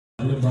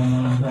ale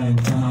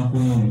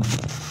bamanankankene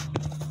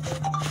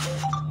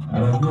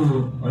arabu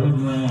ale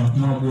bumanya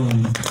kuma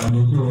boni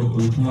adoso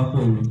kuma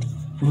koyi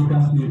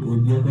fréquence au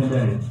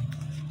dietendere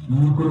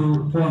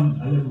micro phone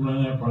ale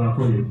bumanya para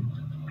koyi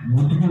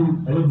boutique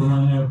ale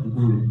bumanya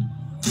koyi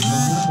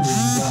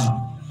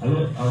ale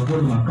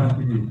alcool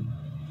makantigi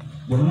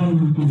wannan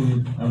mutude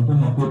alcool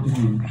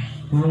makotigi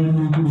to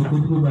mutude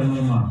ko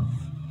banema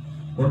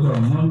oto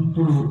non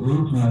to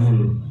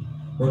originale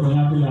oto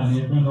nyakila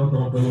ni pendo to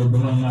ko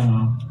bumanya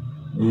na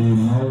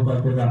mau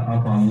patera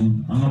apa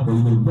ni ana ko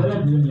do bala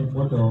ni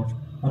foto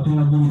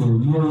atuna bundo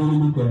ni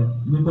ke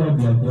ni pa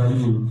dia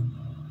traio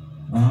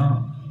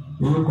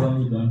yo ko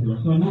ni dan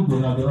so ni do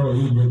na do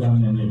yi je dan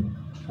ne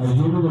ai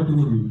yo do to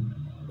ni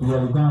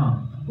ya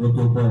ka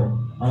oto po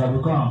ala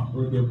buka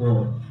oto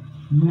po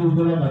ni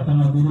do la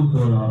tana bundo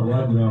so la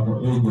wa dia ko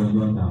e go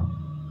jonta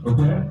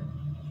okay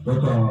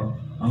oto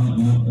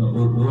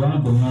o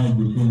ran do na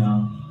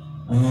bisina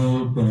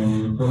ano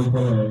ko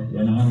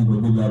yana an go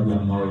bila bila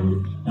mawi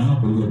ana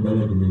ko go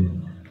bala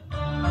bila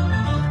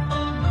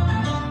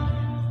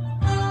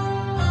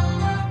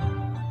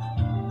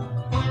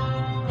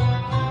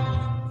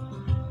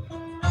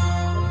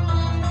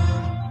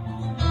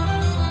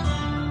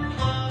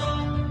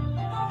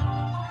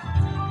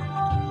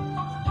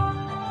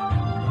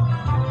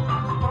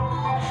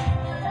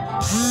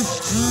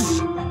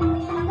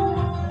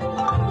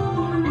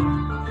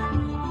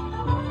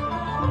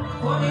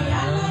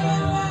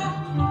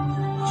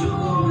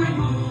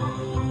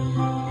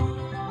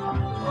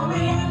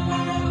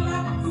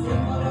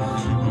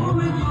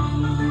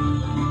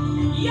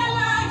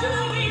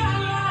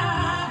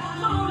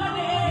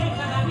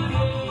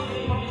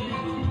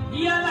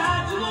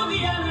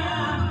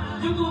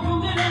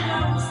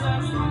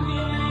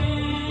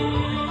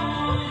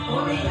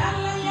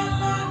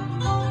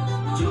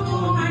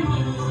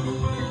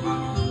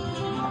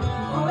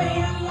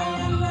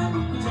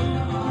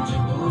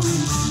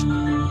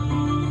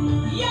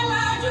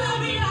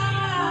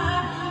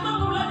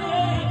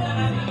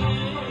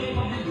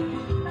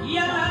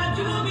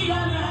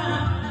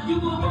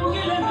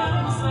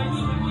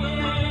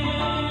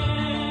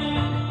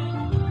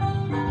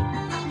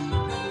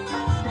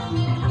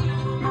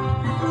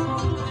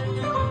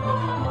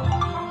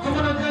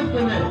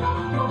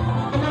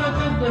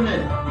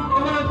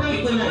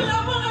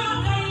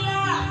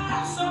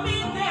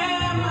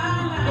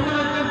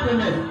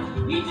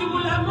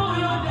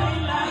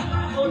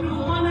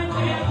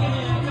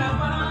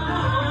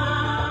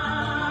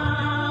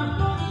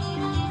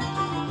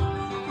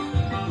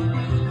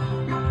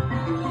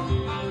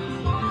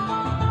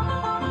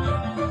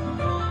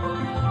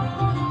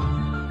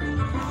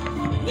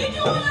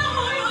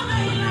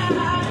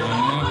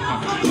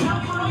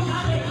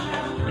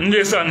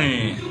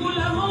Ndesani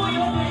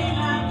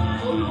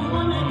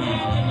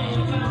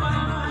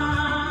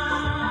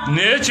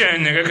ne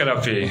chen ne ka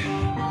rafi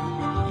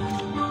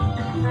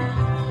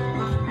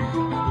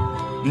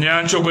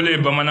nyan chogole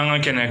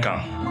bamanankankene kan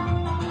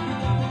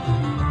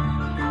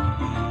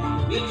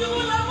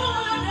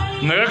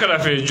ne ka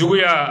rafi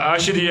juguya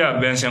ashiriya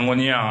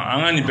bensengoniya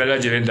angani bela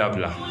jere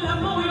dabla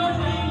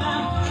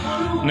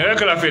ne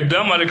ka rafi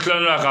damal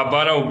klana ka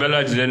bara u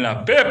bela jere na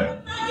pep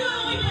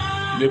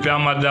depuis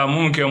amada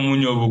mun ke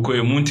munyo buko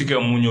e mun tike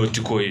munyo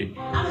tikoye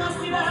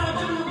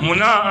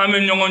muna ame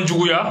nyongon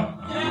juguya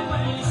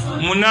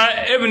muna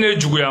ebne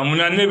juguya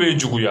muna nebe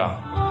juguya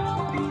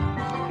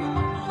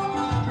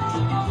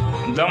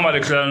dama de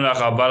klana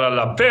ka bala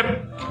la pep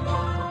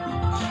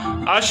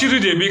ashiri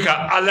de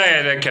bika ala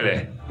yere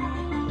kele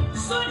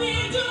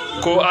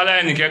ko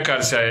ala ni ke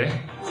karsae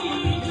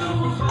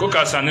ko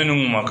kasane nu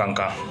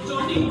makanka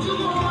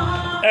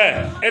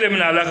ere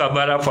mina ala ka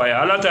bara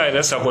faya ala ta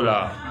ere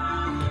sakola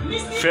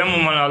femu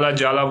mana ala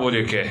jala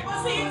bodeke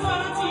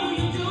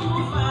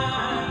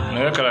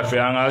ne kala fe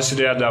anga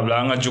aside dabla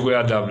anga jugo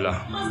ya dabla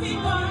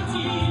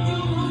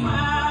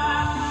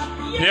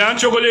ne an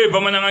chogole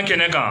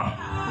bamanankankene kan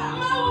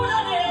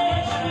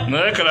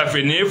ne kala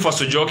fe ni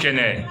faso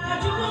jokene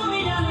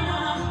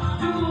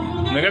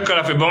ne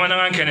kala fe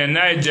bamanankankene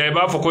na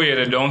jaiba foko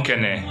yere don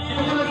kene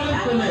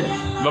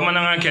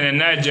bamanankankene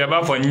na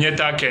jaiba fo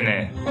nyeta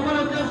kene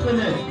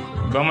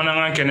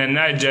bamanankankene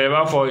na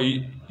jaiba fo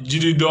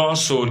jiri don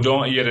so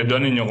don yere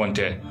don ni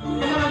nyogonte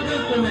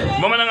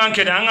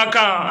bamanankankene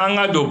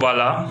anga do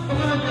bala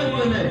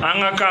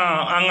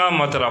anga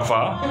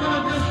matrafa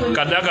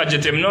kadaka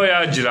jetemno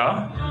ya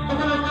jira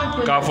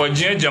ka fo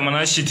jien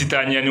jamana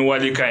shitita nyani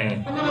wali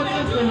kain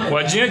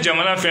wa jien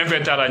jamana fenfe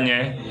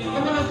taranye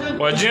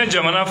wa jien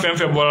jamana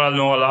fenfe bora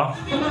nola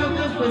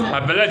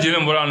abela jine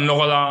bora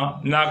nola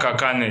na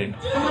kakane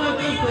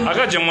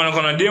aka jamana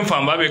kono dem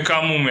famba be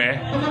kamume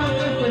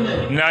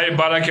na e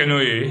barake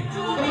noye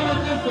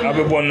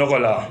abe bon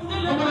nola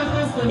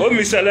o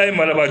misalai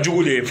malaba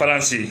jugule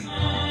faransi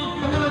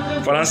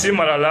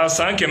marala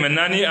sanke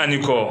menani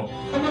aniko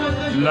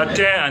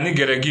latin ani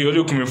geregi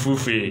ole kumi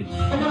fufe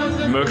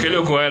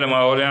mekele ko era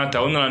ma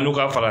orienta ona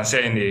nuka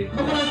français ne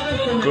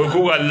ko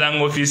ko la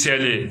langue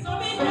officielle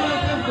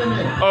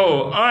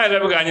Oh, an yɛrɛ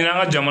bɛ ka ɲini an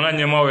ka jamana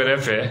ɲɛmaaw yɛrɛ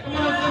fɛ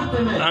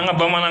an ka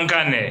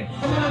bamanankan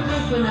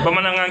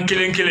bamanankan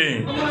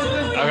kelen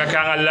a ka kɛ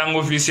an ka langue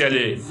officielle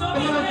ye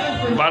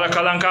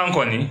baarakalankan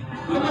kɔni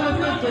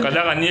ka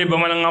da kan n'i ye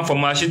bamanankan fɔ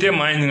maa si tɛ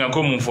maa ɲininka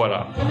ko mun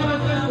fɔra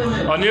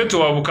n'i ye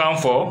tubabukan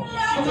fɔ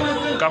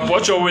ka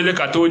pɔcɔ wele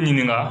ka t'o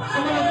ɲininka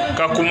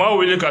ka kuma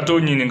wele ka t'o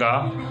ɲininka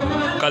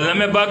ka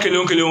lamɛnbaa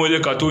kelen wele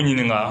ka t'o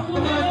ɲininka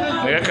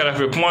nɛgɛ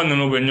kɛrɛfɛ kuma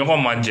ninnu bɛ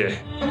ɲɔgɔn majɛ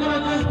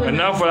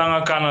n'a fɔra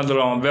an ka kan na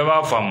dɔrɔn bɛɛ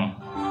b'a faamu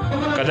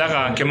ka da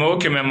kan 100 o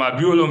 100 maa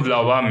 70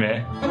 o b'a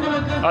mɛn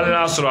hali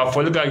n'a sɔrɔ a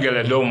fɔli ka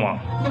gɛlɛn dɔw ma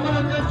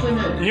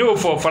n'i y'o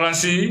fɔ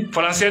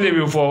faransɛ de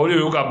bɛ fɔ o de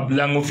y'u ka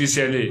langue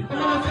officielle ye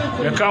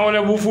mais kan wɛrɛ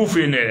b'u f'u fɛ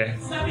yen dɛ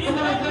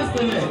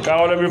kan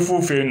wɛrɛ bɛ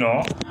f'u fɛ yen nɔ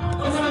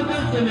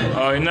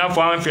i n'a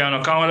fɔ an fɛ yan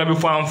nɔ kan wɛrɛ bɛ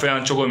fɔ an fɛ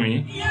yan cogo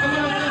min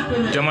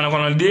jamana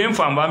kɔnɔden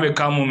fanba bɛ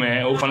kan mun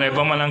mɛn o fana ye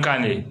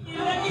bamanankan de ye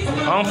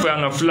an fɛ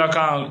yan nɔ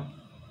filakan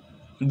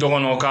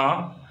dɔgɔnɔkan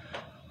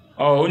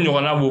o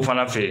ɲɔgɔnna b'u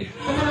fana fɛ yen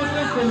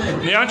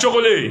ni y'an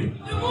cogolen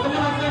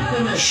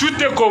su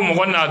tɛ ko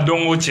mɔgɔ n'a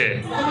dɔnko cɛ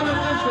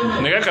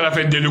nɛgɛ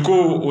kɛrɛfɛ deliko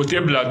o tɛ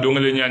bila don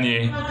kelen ɲani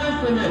ye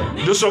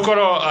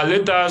dosokɔrɔ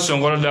ale ta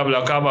sonkɔrɔ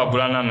dabila k'a b'a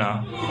buranna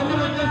na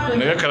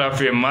nɛgɛ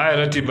kɛrɛfɛ maa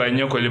yɛrɛ tɛ ba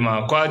ɲɛkoli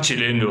ma k'a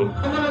cilen don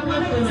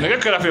nɛgɛ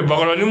kɛrɛfɛ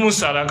bakɔrɔni mun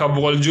sara ka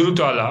bɔgɔli juru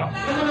to a la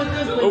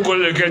o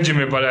golo de kɛ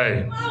jimebara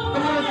ye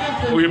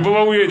o ye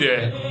babaw ye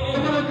dɛ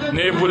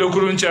ne ye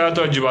bolokurun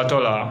cayatɔ jibatɔ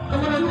la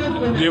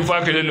den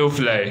fa kelen n'o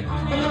fila ye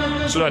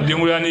sinon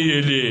dengoyani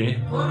yeli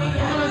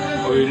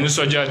o ye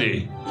nisɔndiya de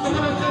ye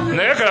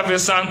nɛgɛ kɛrɛfɛ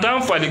san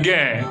 10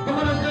 faligɛn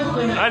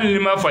hali ni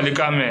ma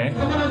falikan mɛn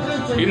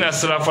i na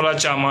sirafara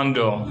caman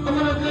dɔn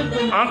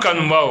an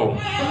kanubaw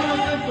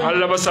an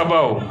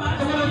labasabaw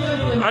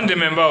an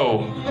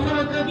dɛmɛbaw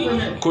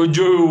ko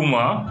jo y'u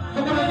ma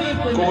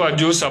ko ka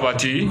jo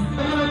sabati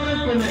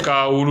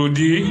ka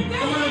wurudi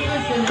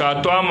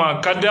ka to a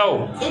ma ka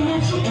daw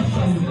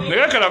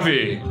nɛgɛ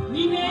kɛrɛfɛ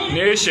ni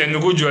ye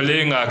sɛnugu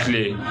jɔlen k'a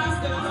tile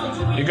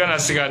i kana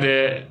siga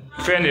dɛ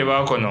fɛn de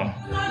b'a kɔnɔ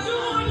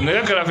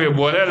nɛgɛ kɛrɛfɛ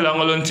bɔrɛ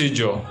lankolon tɛ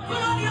jɔ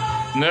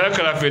nɛgɛ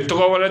kɛrɛfɛ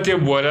tɔgɔ wɛrɛ tɛ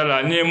bɔrɛ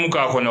la n'i ye mun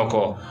k'a kɔnɔ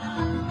kɔ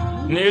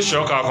n'i ye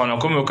sɔ k'a kɔnɔ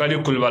komi o ka di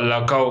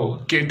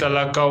kulubalilakaw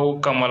keyitalakaw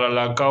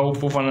kamaralakaw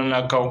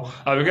fofananakaw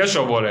a bɛ kɛ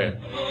sɔ bɔrɛ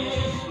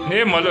n'i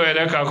ye malo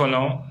yɛrɛ k'a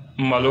kɔnɔ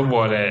malo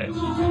bɔrɛ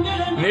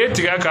n'i ye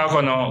tiga k'a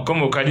kɔnɔ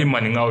komi o ka di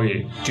maninkaw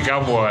ye tiga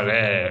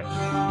bɔrɛ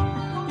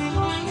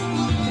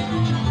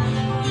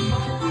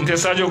n tɛ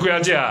Sadio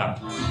Kuyate a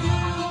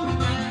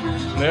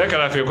nɛgɛ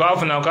kɛrɛfɛ ko a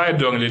fana k'a ye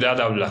dɔnkilida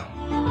dabila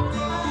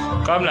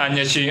k'a bɛna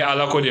ɲɛsin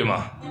ala ko de ma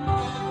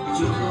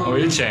o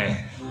ye tiɲɛ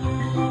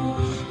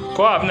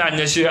ko a bɛna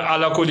ɲɛsin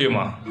ala ko de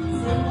ma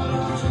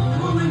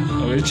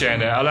o ye tiɲɛ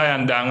dɛ ala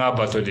y'an da an ka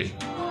bato de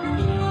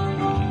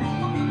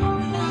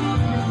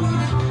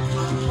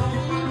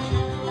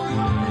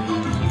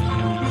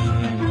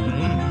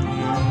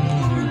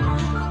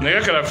nɛgɛ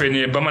kɛrɛfɛ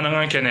ni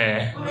bamanankan kɛnɛ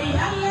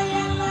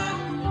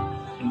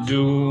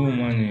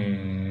dumuni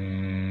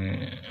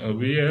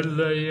obi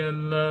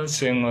yalla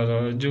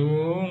sengoro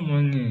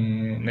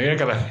dumuni nɛgɛ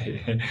kɛrɛfɛ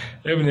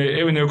e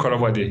bɛ ne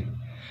kɔrɔbɔ de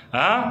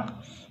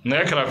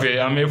nɛgɛ kɛrɛfɛ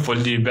an bɛ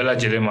foli di bɛɛ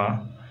lajɛlen ma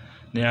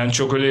ni y'an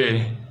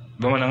cogolen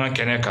bamanankan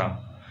kɛnɛ kan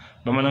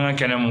bamanankan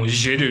kɛnɛ mun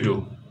je de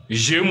don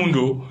je mun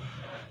don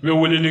i bɛ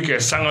weleli kɛ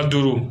sanga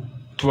 5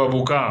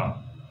 tubabukan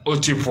o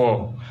ti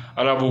fɔ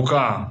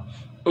arabukan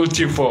o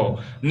ti fɔ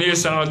n'i ye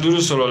sanga 5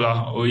 sɔrɔ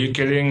la o ye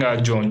kelen ka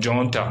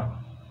jɔnjɔn ta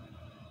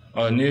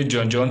n'i ye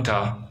jɔnjɔn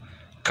ta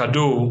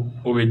kado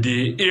o bɛ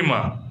di i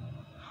ma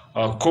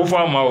ko fɔ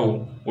a ma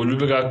olu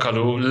bɛ ka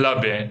kado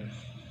labɛn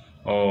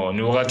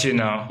ni wagati in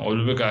na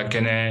olu bɛ ka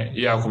kɛnɛ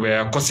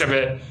yakubaya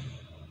kosɛbɛ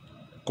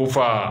ko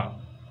fa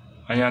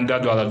an y'an da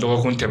don a la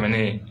dɔgɔkun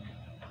tɛmɛnen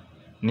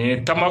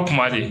ni tama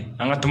kuma de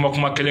an ka tama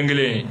kuma kelen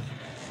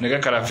nɛgɛ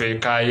kɛrɛfɛ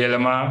k'a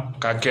yɛlɛma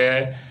ka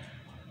kɛ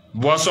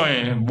boisson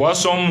ye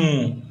boisson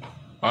mun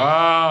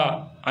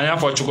an y'a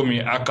fɔ cogo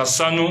min a ka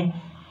sanu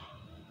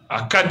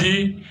a ka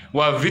di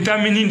wa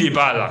vitamine de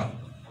b'a la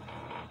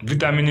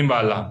vitamine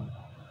b'a la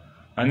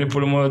ani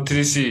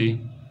promotrice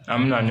an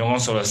bɛna ɲɔgɔn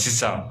sɔrɔ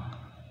sisan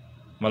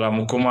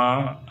malamu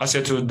koma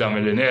Asetu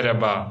Damele ne yɛrɛ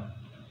ba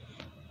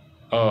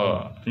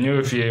n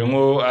y'o f'i ye n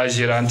ko a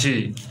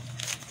gérante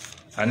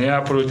ani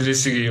a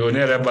produtrice o ne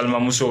yɛrɛ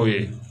balimamusow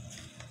ye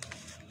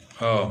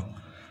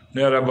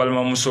ne yɛrɛ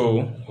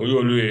balimamuso o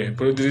y'olu ye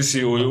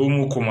produtrice o ye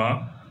Umu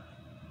Kuma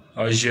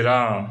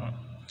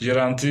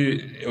gérante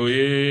o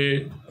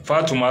ye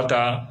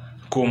Fatumata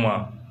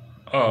Kuma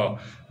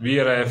bi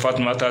yɛrɛ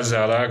Fatumata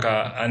Zara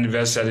ka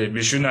anniversaire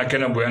bi su na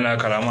kɛnɛ bonya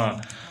karama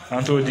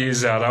an t'o di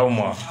Zaraw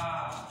ma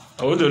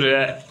o do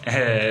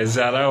dɛ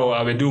Zaraw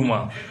a bɛ di u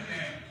ma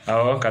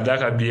ka da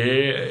ka bi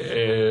ye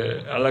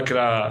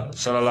alakira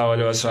sallallahu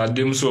alaihi wasallam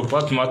denmuso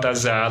Fatumata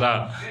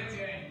Zara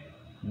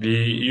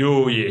bi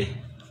y'o ye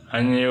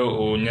an ye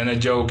o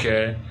ɲɛnajɛw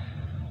kɛ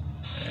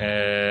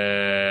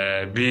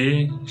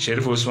bi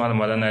Sherif Usman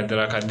Malana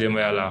Dara ka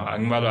denbaya la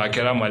a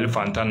kɛra Mali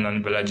fantan naani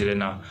bɛɛ lajɛlen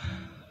na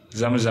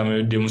Zamzam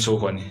ye denmuso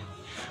kɔni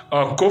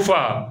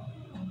Kofa.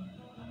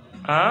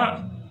 Ah.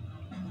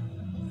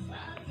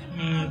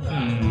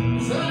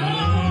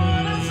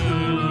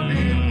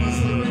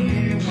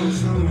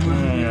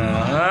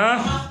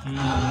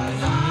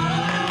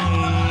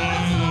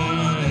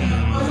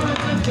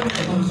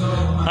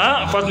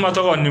 Fatma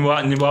to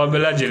ni ba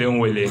bela jele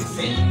nwele.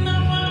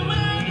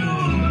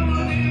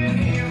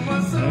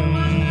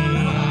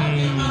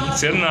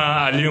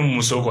 Serna Ali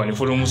Muso ko ni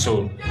folo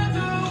Muso.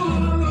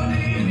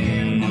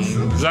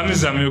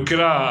 Zami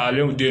ukira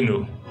Ali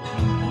Deno.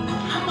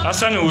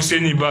 Hassan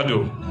Hussein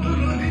Bado.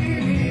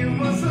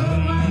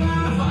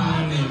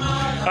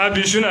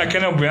 Abishuna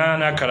kena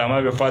buyana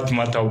karama be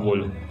Fatima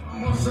Tawbolo.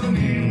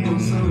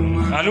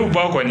 Anu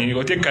ba ko ni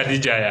o te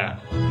Khadija ya.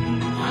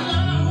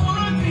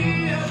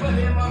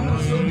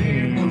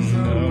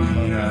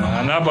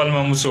 Ana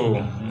balma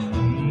Muso.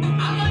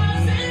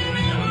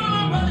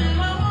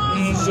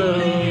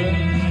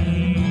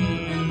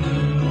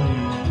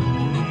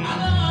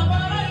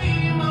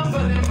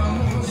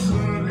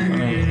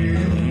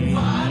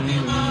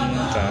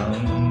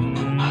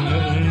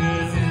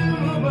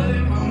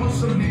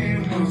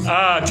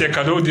 Te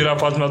cadeau dira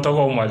Fatima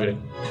Togo Made.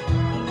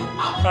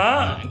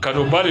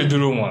 Cadeau bari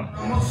duro moi.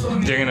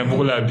 Jengena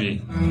bugula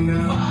bi.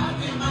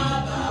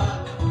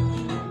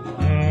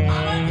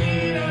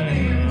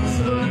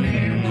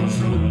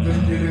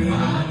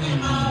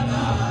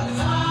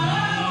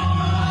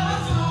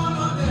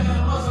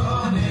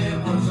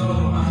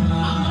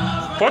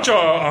 Pocho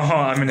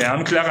amine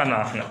am clara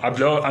na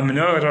ablo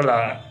amine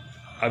rola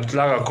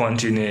abtlara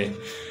continue.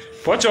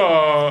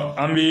 Pocho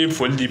ambi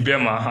foldi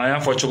bema aya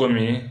focho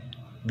mi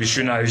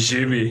bishuna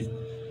jibi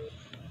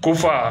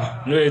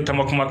kufa no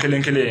tamakuma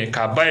kelenkele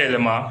ka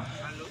bayelema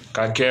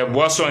ka ke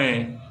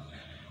boisson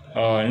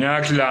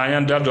nya kila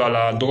anya dado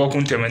ala dogo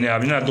kun temene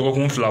abina dogo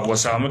kun fla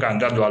bossa am ka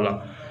dado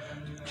ala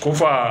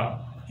kufa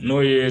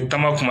no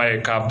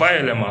tamakuma ka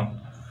bayelema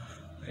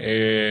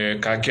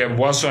ka ke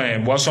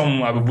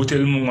boisson abu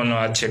butel mu ngono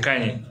a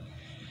chekanye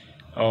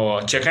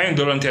chekanye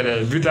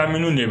dolontere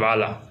vitaminu ne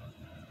bala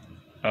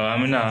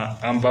amina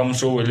ambam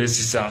so wele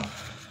sisa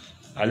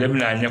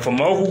alebna nya fo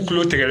ma hu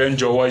klo tegelen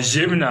jowo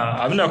jebna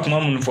abna kuma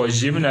mun fo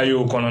jebna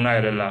yo kono na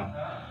irela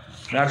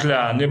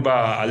nakla ne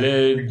ba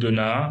ale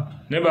dona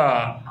ne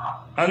ba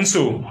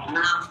anso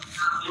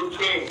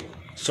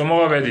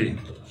somo bedi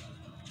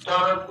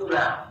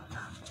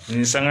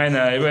ni sangay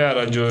na iba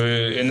radio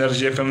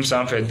energy fm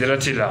san fe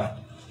diratila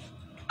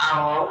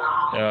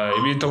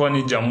ibi to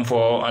ni jam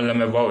fo alla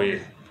me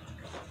bawe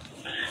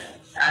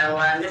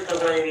awa ne to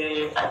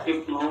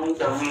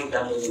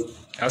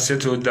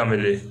asetu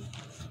damele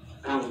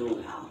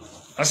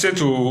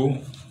asetu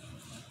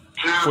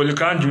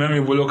folikan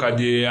jumemi bolo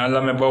kadi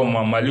alla me bawo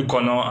ma mali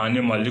kono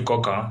ani mali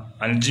koka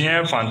an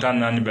dien fantan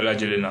na ni bela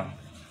jelena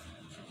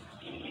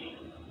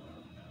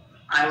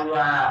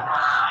awa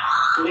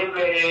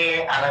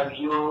lebe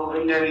radio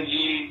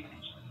energy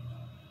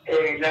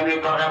la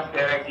me baga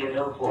pera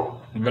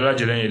jelofo bela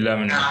jelen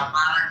ilamine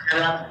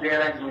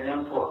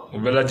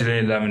bela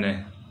jelen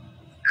ilamine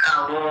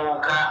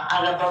ka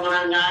ala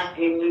bamananga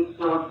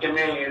emission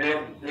temere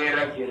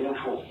lera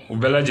jelofo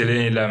bela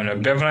jelen ilamine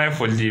bevran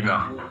foldi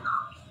ma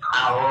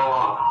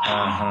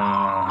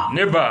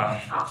neba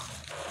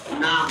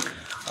na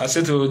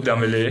asetu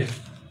damele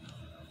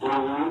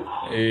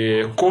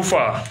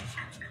kofa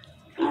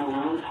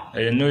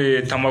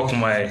no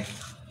tamakuma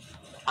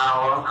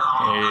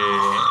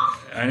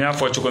anya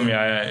fo choko mi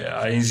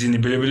a inzini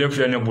belebele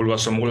plane bolwa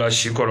somgula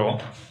shikoro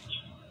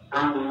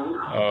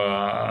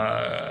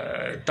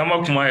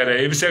tamakuma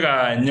ere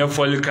ibisega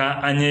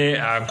nyafolika anye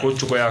a ko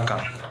choko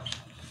yaka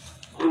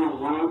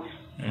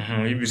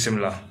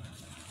ibisimla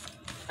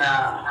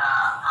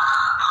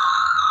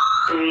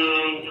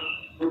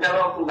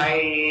tamakuma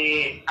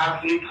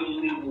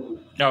afriki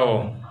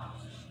yawo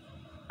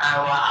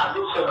awa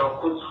adusoro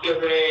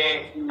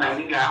kuskebe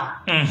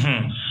maliga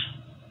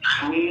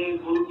ni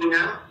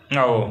burkina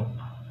awo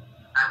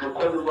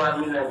adukodu wa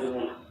bila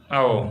dini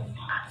awo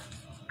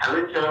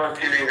adusoro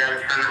Senegal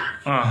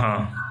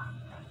sana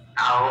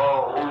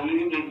awo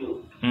oyiri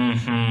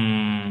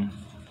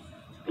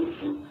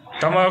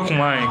tama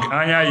kuma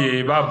anya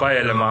ye ba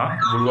bayelema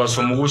bulwa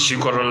somugo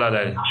shikoro la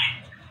dai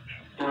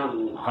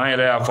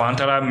anya ya fa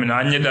antara mina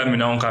anya da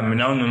mina on ka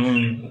mina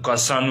nunu ka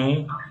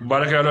sanu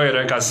baraka ro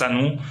yere ka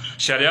sanu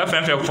sharia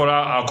fenfe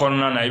fora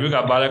akonna na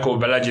ibiga baraka o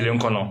bela jilen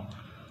kono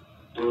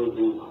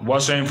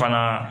boisson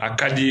fana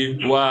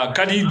akadi wa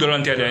kadi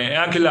dolontere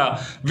akila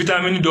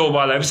vitamine do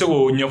bala bise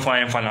go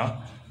nyefa fana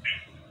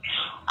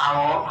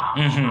awo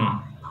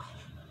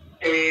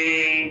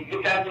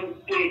vitamin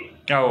C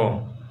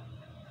awo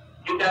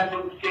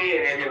vitamin C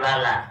re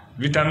bala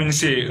vitamin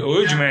C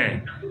o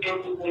jume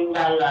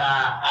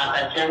bala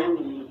abachani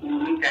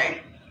ni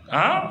kai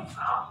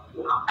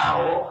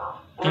awo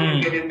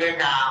kede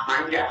ka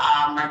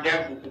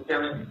manja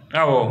vitamin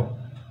awo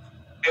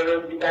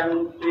pero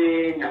vitamin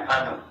C na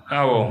fado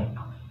awo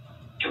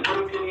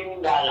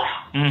protein bala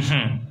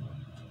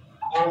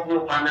ogo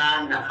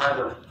pana na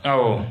fado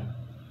awo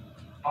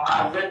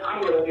avec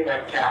le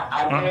gars,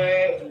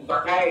 avec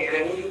bagaille,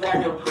 les gars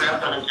de frère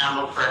par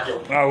exemple frère.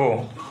 Ah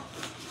bon.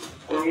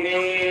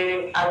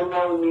 Oui,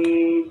 allemand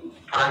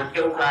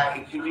français ou pas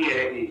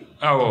étudier.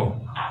 Ah bon.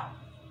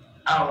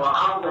 Ah bon,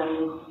 on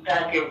va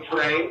taquer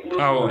frère, nous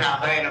on va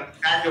faire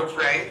taquer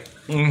frère.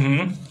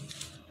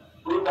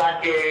 Nous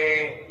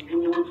taquer du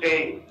thé.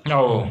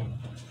 Ah bon.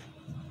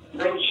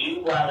 Ben si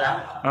voilà.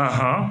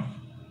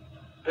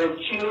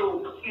 Chiu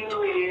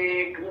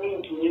e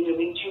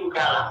ni chiu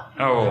kala.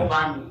 Oh.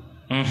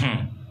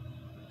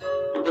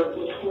 De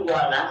chiu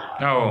voilà.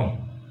 Oh.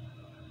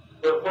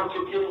 De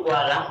chiu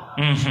voilà.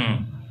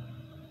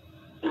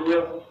 De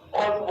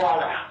on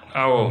voilà.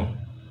 Oh.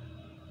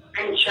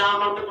 En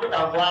chama de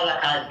puta voilà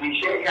ka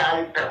dishe ka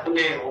ali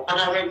takune o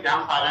kana ve jam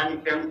pala ni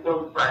tempo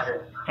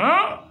project.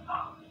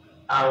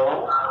 Awo.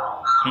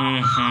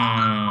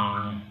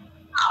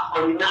 Ko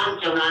ni nan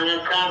chona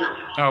kana.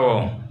 Awo.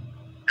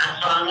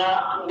 Asana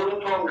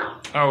ngutonga.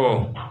 Awo.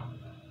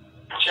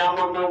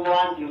 Chama no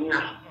wandina.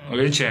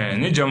 Oye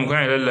ni jam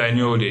kan yɛrɛ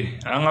laɲini o de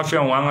an ka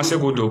fɛnw an ka se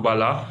k'o don ba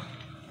la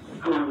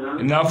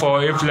i n'a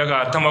fɔ e filɛ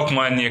ka tama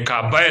kuma nin ye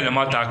k'a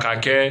bayɛlɛma ta k'a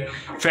kɛ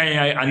fɛn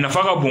ye a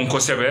nafa ka bon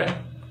kosɛbɛ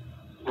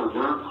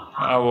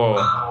awɔ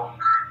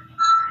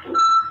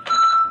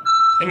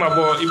i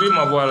b'i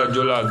mabɔ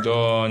arajo la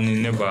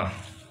dɔɔni ne ba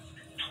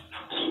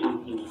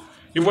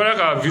i bɔra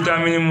ka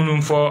vitamine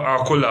minnu fɔ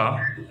a ko la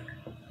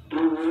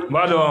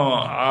b'a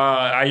dɔn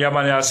a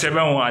yabaniya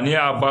sɛbɛnw ani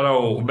a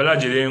baaraw bɛɛ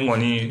lajɛlen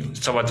kɔni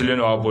sabatilen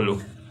don a bolo.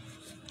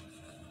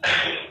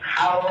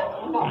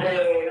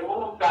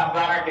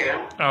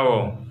 Awo.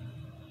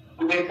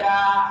 Beta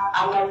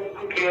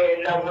analyse ke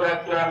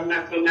laboratoire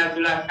national de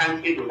la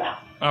santé de la.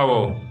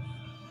 Awo.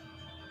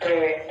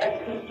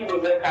 Est-ce que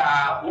le ka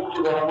ou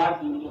vraiment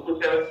du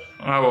côté.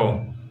 Awo.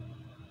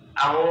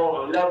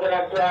 Awo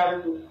laboratoire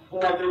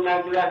national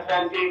de la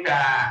santé ka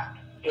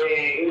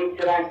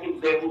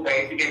électronique de vous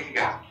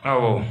étiqueter.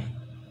 Awo.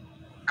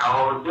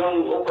 Awo donc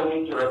au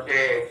connaît sur le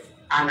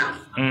ana.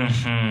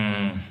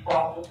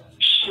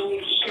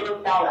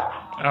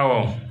 Awo.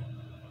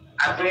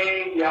 Après,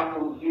 il y a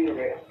pour dire.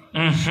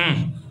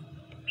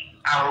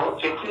 Alors,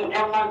 c'est une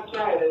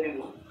invention.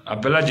 A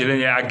bɛɛ lajɛlen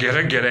ye a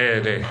gɛrɛ gɛrɛ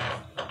yɛrɛ.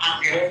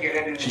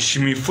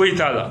 Simi foyi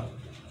t'a la.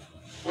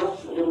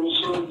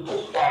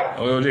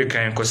 O de ka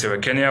ɲi kosɛbɛ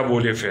kɛnɛya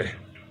b'o de fɛ.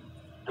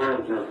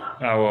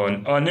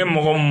 Awɔ ni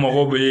mɔgɔ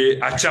mago bɛ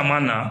a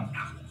caman na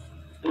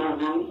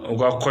u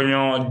ka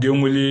kɔɲɔ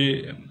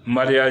denwuli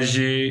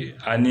mariage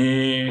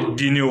ani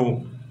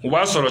diniw u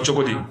b'a sɔrɔ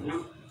cogo di.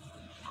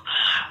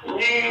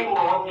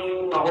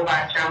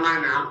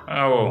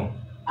 Awo.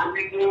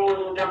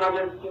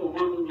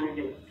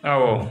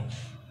 Awo.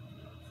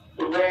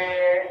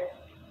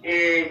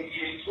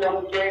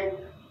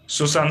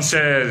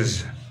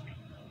 76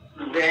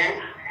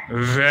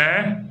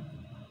 20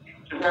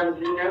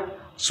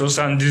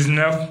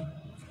 79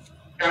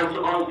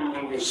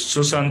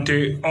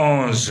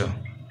 71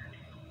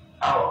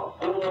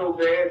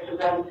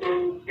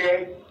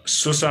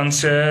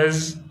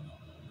 76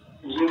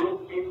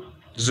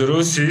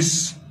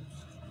 06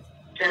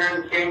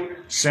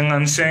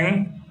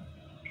 55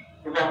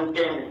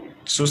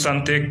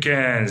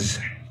 75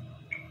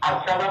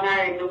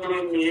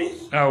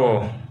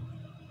 Awo.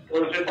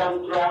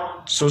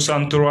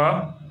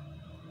 63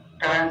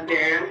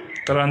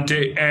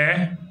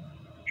 31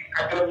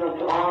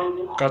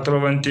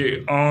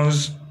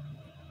 91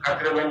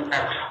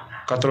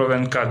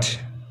 84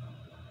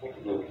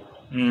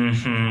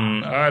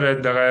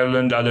 Arrête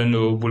derrière dalen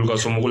do bulka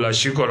somugu la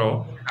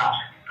shikoro.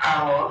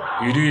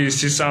 Iri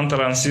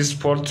 636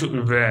 porte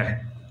 20.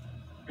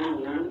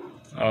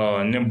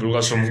 Ne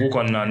bulka somugu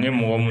konna ne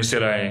mɔgɔ mun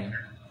sera yen.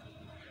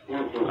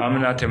 An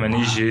bɛna tɛmɛ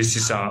ni G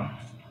 600.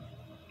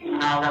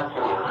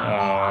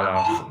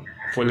 Voilà.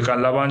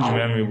 Folikan laban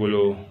jumɛn b'i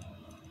bolo?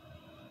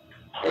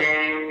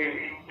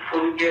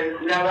 Folikan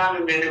laban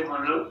min bɛ ne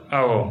bolo.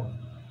 Awɔ.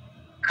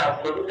 Ka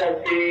foli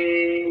lase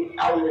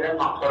aw yɛrɛ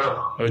ma fɔlɔ.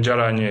 O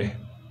diyara n ye.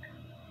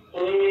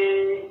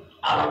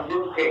 Arajo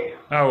fɛ.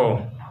 Awɔ.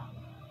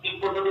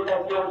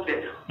 Communication fɛ.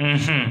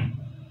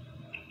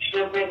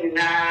 Sɛbɛn nin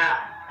na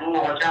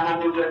mɔgɔ caman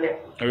bɛ dɔn dɛ.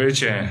 O ye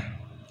tiɲɛ.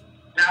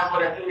 N'a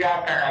fɔra k'i y'a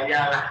ta ka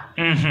yaala.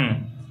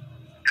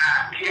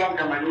 K'i y'a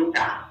damanin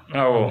ta.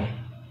 Awɔ.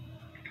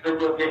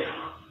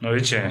 O ye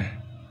tiɲɛ.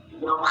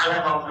 Ala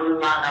ka bolo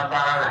b'a ka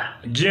baara la.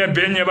 Diɲɛ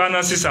bɛɛ ɲɛ b'an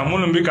na sisan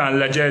minnu bɛ k'an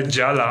lajɛ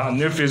ja la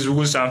ne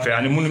Facebook sanfɛ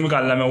ani minnu bɛ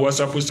k'an lamɛn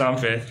WhatsApp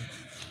sanfɛ.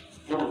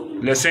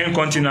 Les 5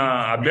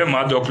 continents a bɛɛ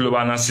maa dɔ tulo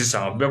b'an na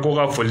sisan bɛɛ ko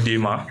ka foli d'i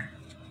ma.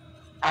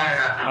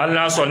 Hali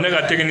n'a sɔrɔ ne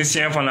ka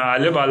technicien fana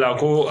ale b'a la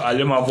ko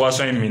ale ma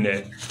boisson in min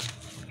dɛ.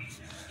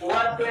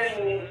 Waati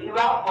i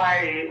b'a fɔ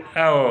a ye.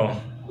 Awɔ.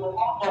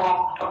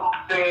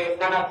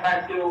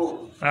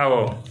 Awɔ.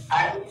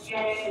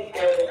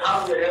 Aw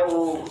yɛrɛ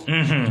o.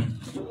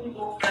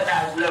 Ka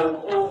taa bila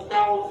ko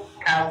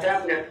k'a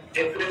daminɛ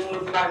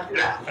premier classe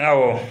la.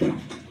 Awɔ.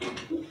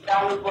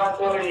 Taw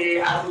boisson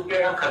ye a bɛ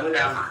kɛ kanu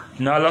d'a ma.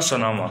 N'Ala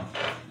sɔnna ma.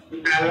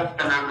 N'Ala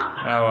sɔnna ma.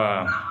 Awɔ.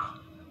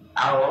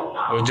 Awɔ.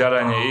 O diyara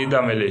n ye i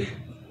Danbele.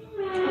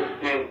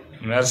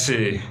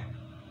 Merci.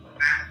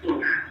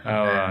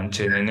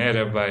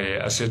 Nere by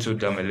Asetu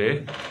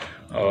Damele.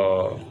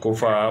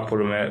 Kofa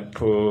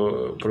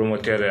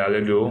promoteur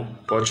Aledo.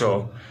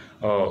 Pocho.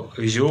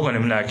 Jour on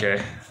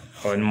est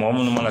on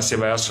moment la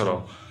sebaya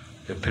soro.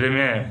 Le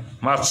 1er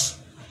mars.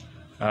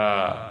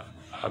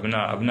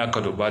 Abna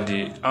kado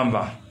badi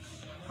amba.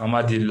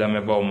 Amadi la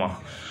mebauma.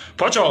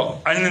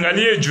 Pocho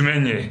aningali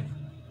jumenye.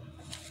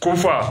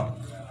 Kofa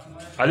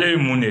ale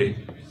mune.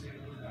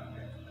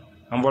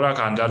 Ambola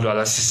kandado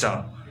ala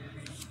 600.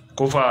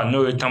 Kofa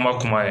no tamba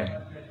kumae.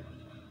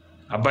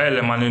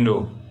 Abaye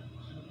manendo.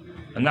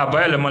 Na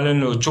abaye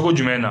manendo choko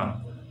jumena.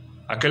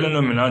 Akele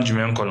no minan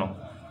jumen kono.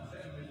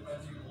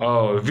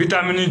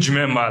 Vitamine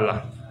jumen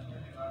mala.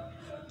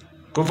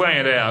 Kofa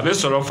yere abe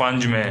soro fan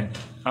jumen.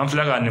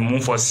 Anflaga ni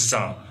mun fo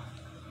 600.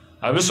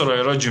 Abe soro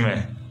yero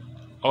jumen.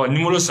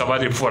 Numéro saba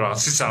de fora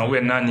 600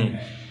 we nani.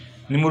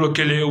 Numéro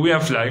kele we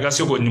anfla ga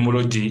se ko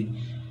numéro 10.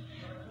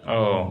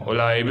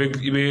 Ola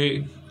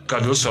ibe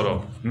cadeau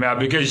soro. Mais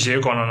avec j'ai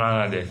qu'on en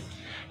a de.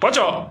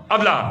 Pocho,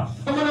 abla.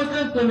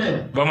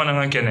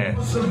 Bamanankankene.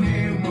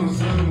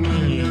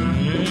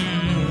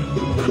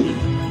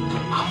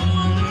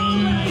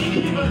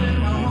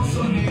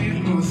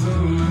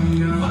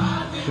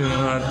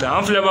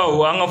 T'as fleba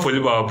ou anga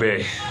foliba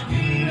be.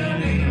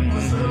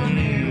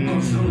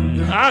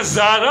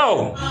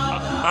 Zarao.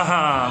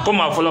 Aha,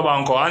 comment foliba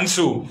encore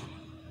ansu.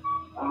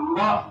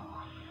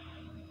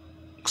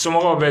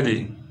 Somo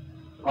bedi.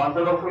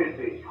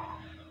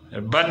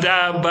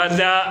 Bada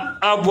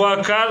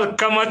Abouakar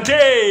Kamate.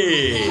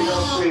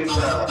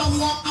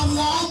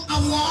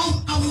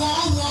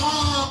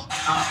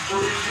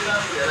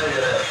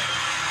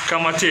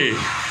 Kamate.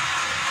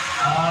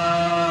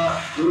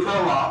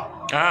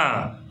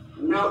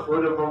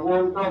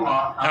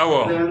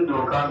 Awo.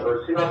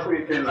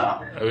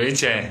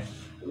 Weche.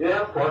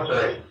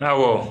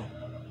 Awo.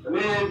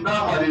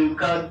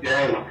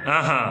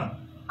 Aha.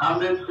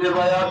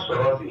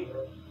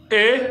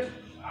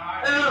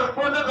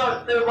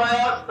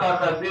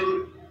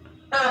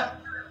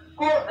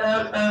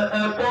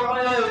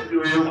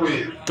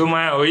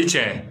 Tomaya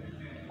oiche.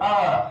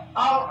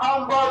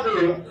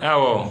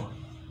 Awo.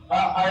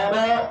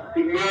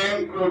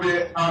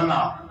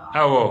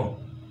 Awo.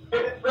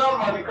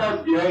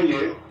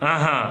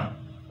 Aha.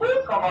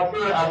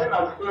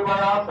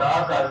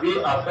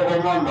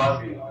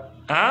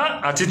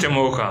 Atite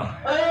moka.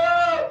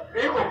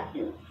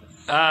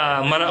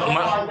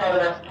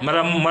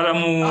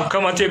 Maramu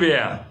Kamate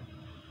bea.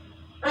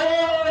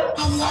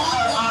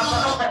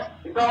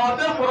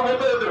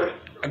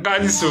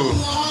 Ganiso.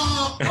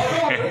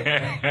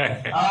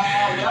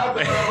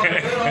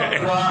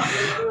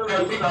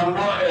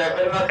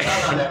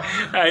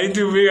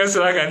 Itu biga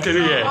selakan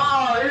teriye.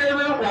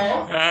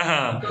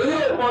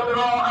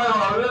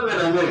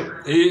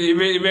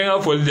 Ibe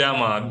nga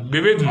foldiama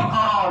bebe dum.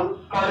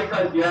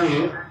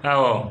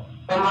 Awo.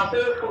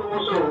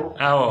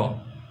 Awo.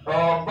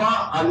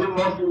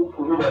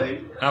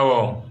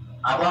 Awo.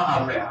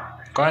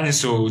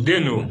 Ganiso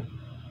denu.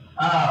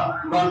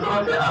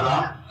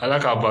 Ala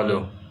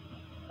kabalo.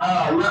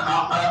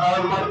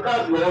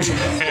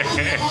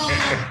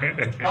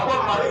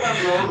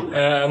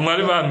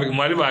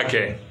 Mariba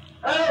ke.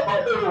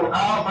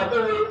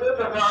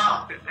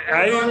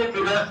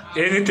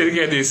 Any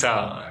terke desa.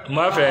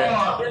 Ma fe.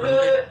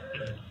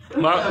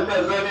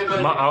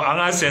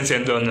 Anga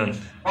sense donon.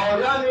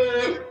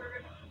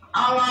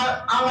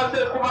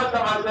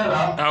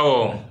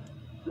 Awo.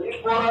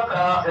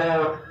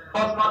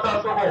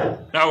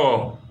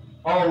 Awo.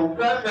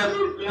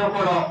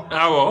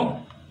 Awo.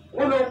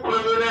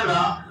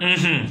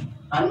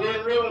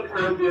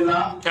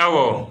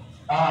 Awo.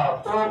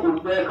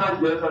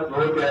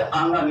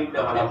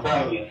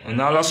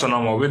 Nala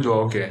sonamo we do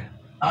okay.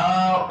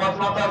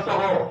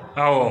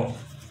 Awo.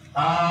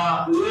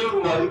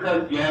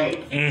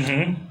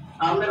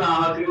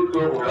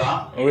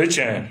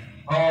 Weche.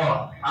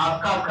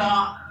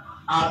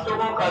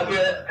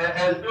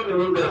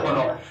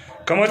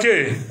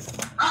 Kamate.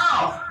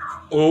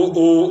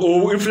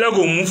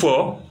 Iflago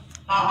mufo.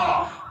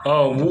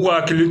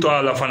 Buwa kilito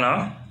ala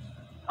fana.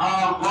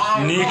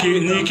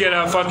 Niki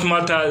la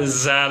Fatmata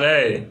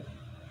Zare.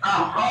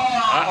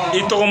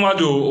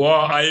 Itomado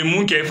wa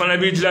aimunke fana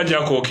bi dila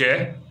dia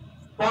koke.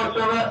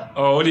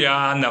 Odi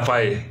a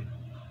napai.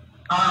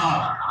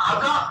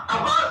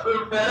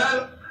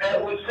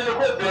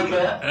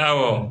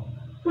 Awo.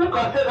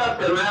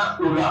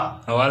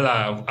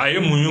 Voilà, aye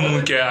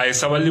munyumu ke aye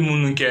sabali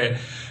munu ke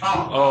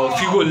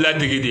figo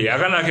ladigidi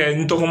agana ke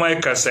ntokoma e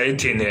kasa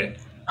itine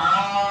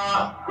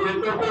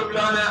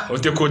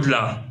ote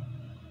kodla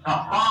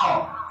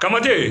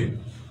kamate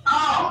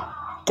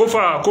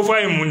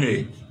kofa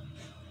imune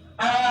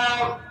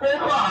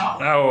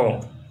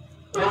awo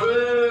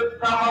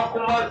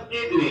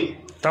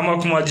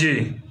tamakuma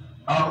ji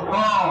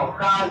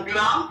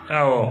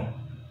awo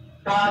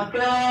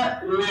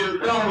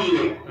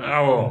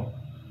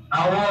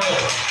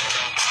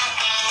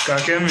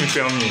Kake mi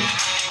fermi.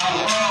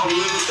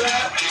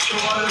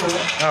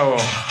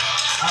 Awo.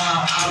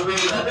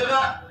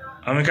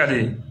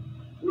 Amikadi.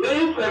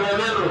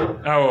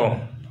 Awo.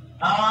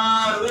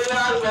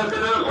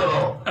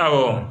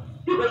 Awo.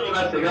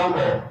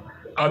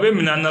 Abe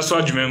mina na so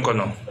adwuma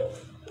nkono.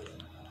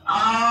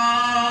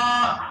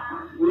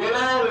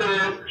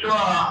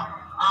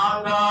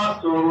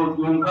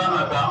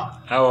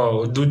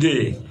 Awo,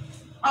 dude.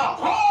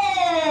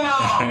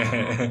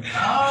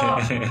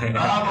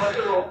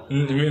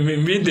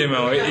 Mi dem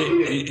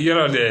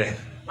yero de.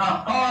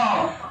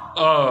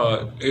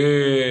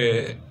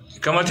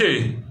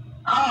 Kamate.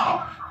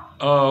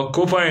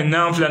 Kopa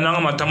na fla na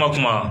matama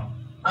kuma.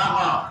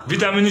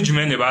 Vitamine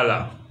jume ne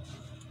bala.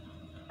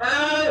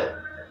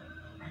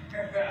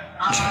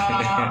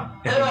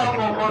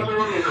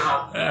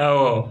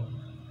 Awo.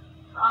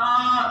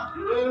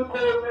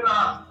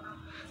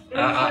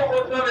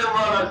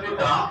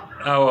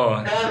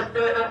 Awo.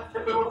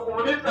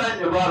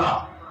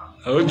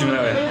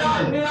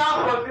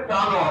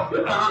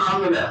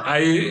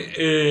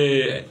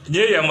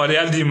 Nye ya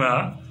Maria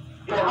Dima.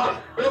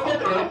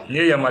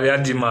 Nye ya Maria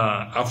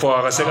Dima afo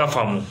akaseka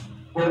famu.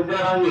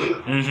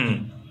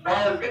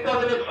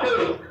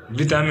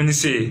 Vitamine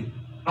C.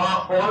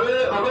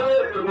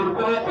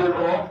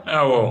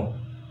 Awo.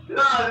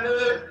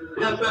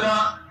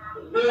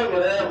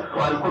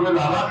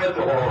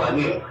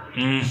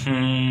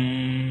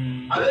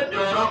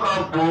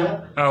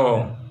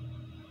 Awo.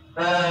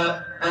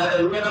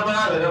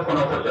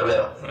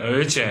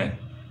 Eche.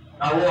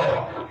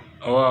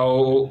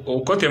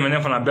 O kote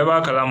mene fana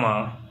beba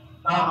kalama.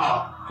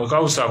 O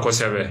ka usa ko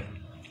sebe.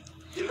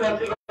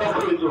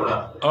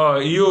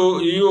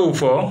 You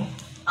for.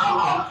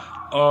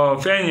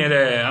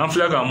 Fenyere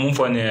anflaga mun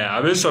fo ne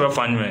abe soro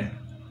fanwe.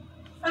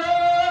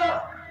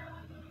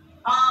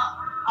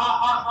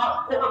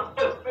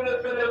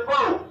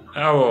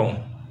 Awo.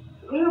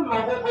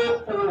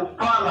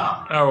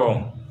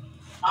 Awo.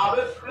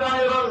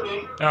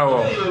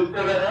 Awo.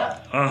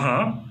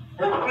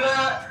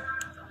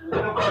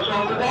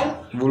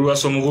 Bulwa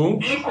somugo.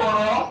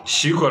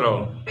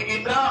 Shikoro.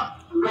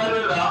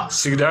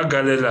 Sigda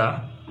galela.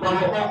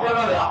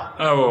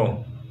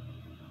 Awo.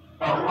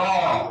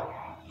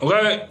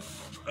 Okay.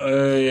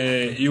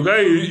 You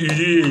guys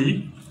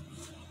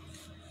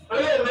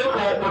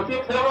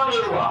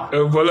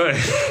Bola.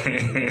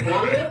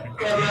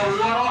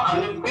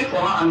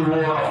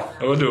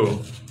 Odo.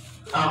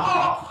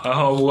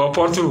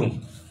 Portu.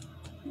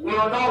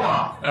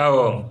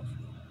 Awo.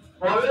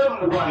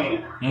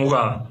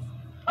 Muga.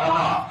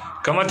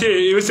 Kamate,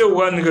 you say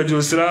one nigga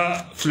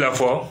Josra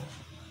Flafo.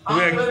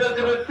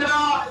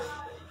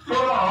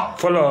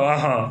 Follow,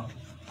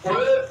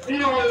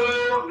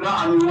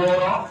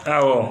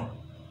 Awo.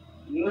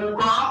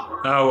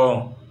 Awo.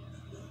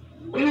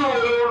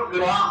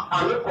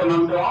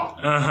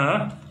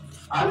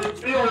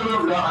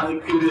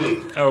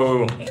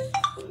 Oh.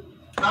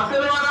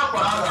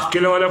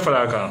 Kilo wala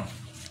faraka.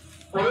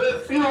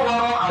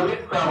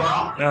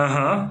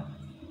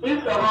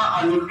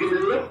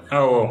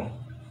 Awo.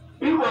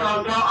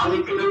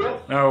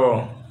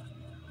 Awo.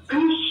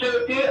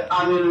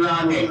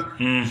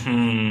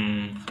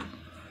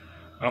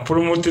 A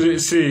promoter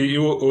say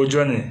you o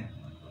Johnny.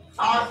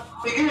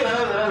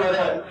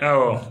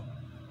 Awo.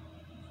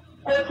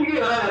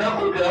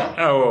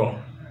 Awo.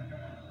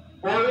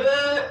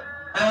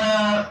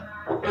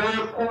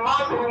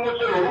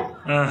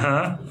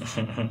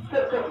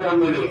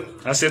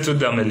 Asetu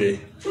damele.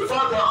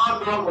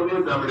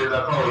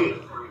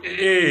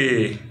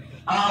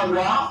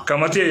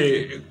 Kamate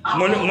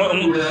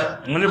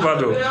moni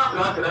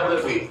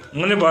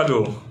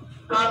bado.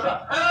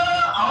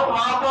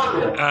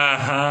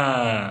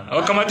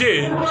 O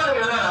kamate.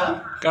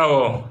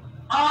 Kawo.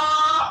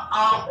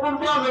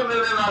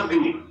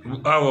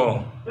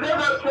 Awo.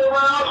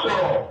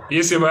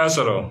 Yese ba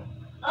soro.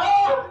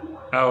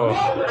 Awo.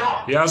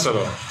 Ya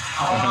soro.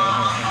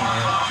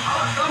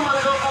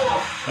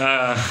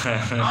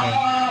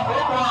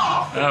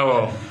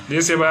 Awo.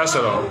 Yese ba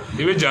soro.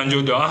 Ibe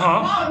janjo do.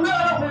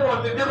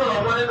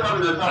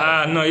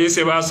 No,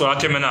 yese ba so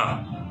atemena.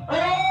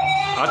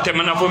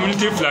 Atemena for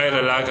multiply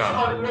the laga.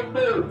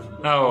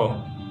 Awo.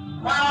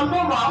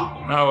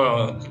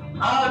 Awo.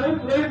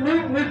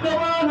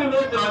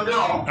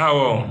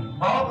 Awo.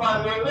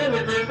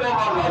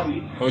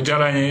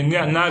 Ojaranye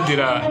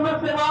nadira.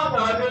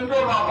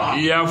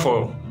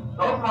 Iyafo.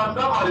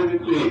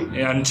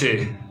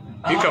 Yante.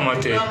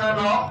 Ikamate.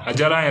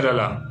 Ajaranye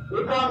rala.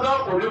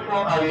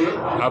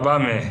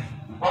 Abame.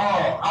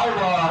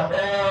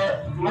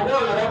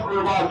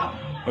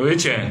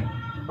 Oweche.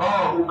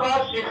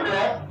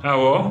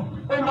 Awo.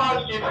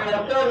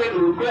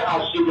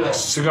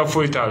 Siga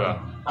foitala.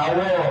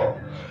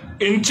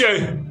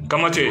 Inche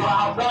kamate.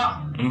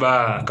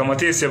 Mba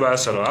kamate seba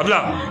salo.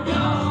 Abla.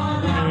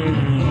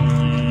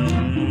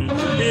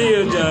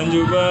 Iyo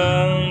janjuba.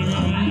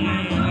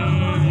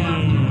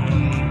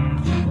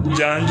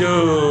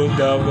 Janjo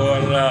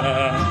d'abord.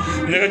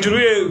 Nega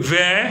juruye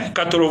 20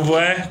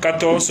 80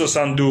 14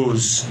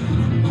 72.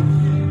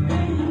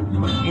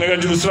 Nega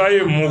juru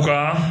sraye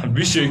muka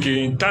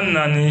bisheki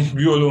tanani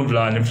biolon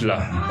vla ni fla.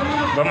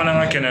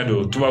 Bamanankankene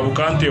do tubabu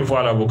kante fo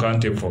ala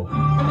bukante fo.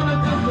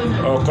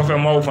 Oh, kɔfɛ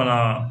maaw fana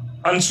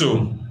Ansu.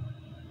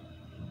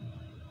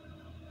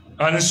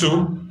 Ansu.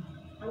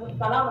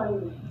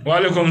 Wa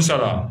alaikum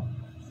salam.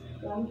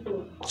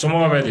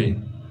 Somɔgɔ bɛ di?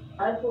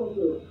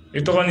 I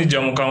tɔgɔ ni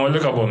jamu kan wele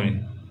ka bɔ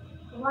min?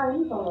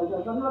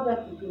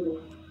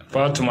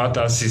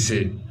 Fatumata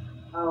Sise.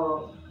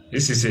 I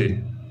Sise.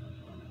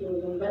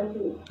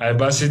 A ye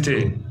baasi tɛ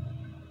yen.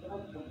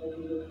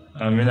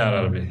 Amina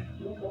arabi.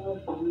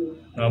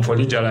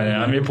 Foli diyara n ye.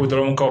 An bɛ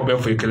pudrɔmukaw bɛɛ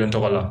fo i kelen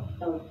tɔgɔ la.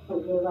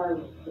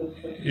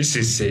 I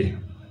Sise.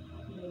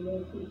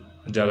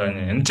 Diyara n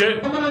ye. N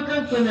tɛ.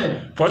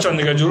 Pɔsɔn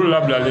nɛgɛjuru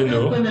labilalen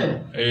don.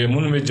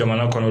 Minnu bɛ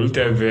jamana kɔnɔ olu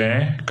tɛ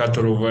 20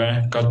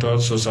 80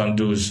 14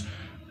 72.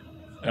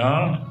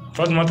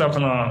 Fatumata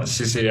fana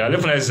Sise ale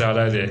fana ye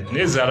Zara de.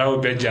 Ne Zara o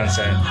bɛɛ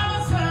jansa ye.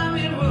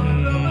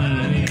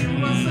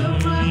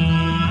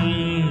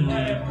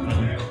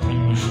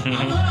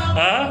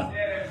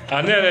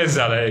 Ne yɛrɛ ye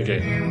Zara ye kɛ.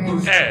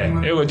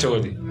 E ko cogo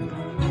di?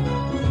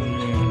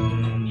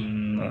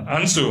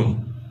 Ansu.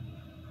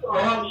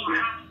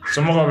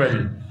 Somɔgɔ bɛ di?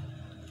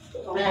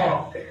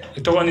 I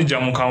tɔgɔ ni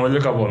jamu kan wele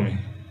ka bɔ min?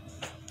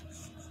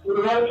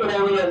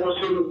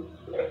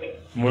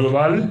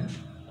 Molobal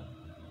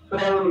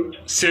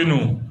Senu.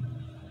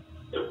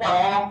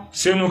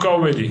 Senu kaw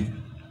bɛ di?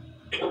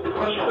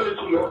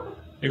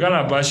 I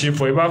kana baasi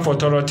fɔ, I b'a fɔ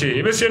tɔɔrɔ tɛ yen.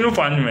 I bɛ Senu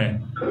fan jumɛn?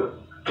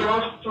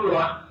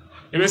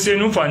 I bɛ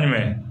Senu fan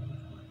jumɛn?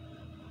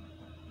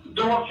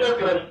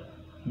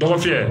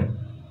 Dɔgɔfiyɛ.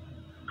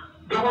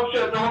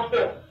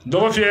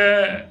 Dɔgɔfiyɛ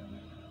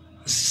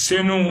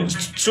Senu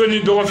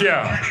Soni Dɔgɔfiyɛ.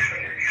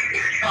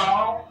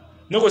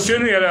 Ne ko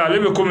Senu yɛrɛ ale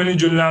bɛ commune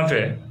joli la an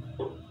fɛ?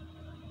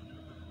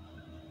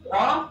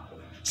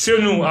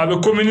 Senu a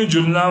bɛ commune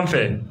joli la an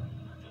fɛ?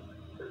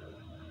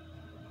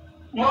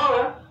 I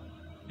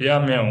y'a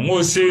mɛn n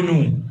ko Senu.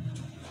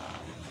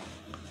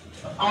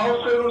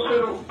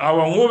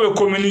 Awɔ n ko bɛ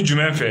commune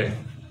jumɛn fɛ?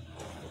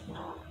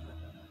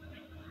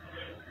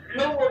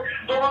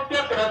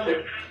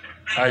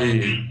 Ayi.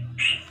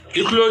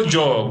 I tulo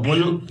jɔ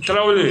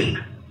Tarawele.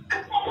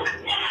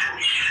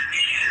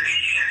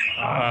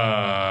 I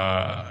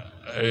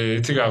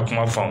tɛ ka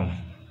kuma faamu.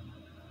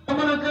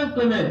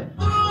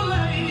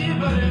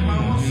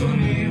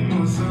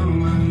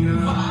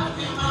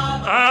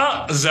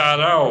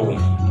 Zara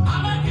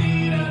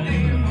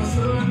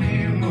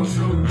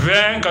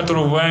 20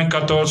 80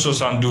 14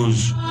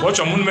 72. Watch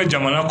minnu bɛ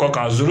jamana kɔ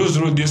kan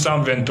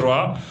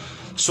 00223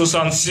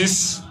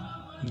 66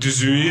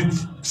 18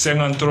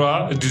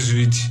 53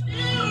 18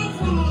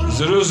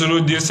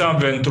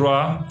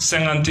 00223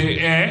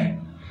 51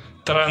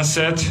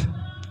 37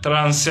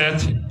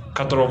 37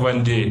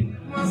 82.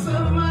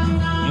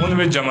 Minnu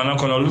bɛ jamana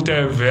kɔnɔ olu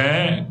tɛ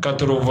 20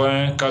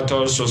 80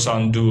 14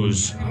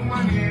 72.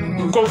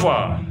 Ko fɔ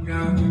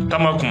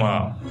Tama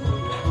kuma.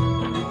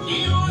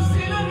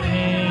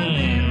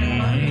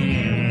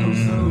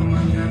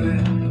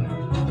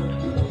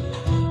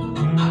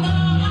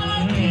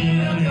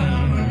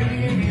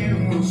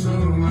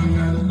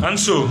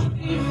 Ansu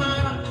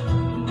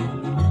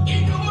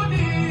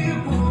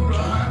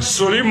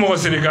Sori mɔgɔ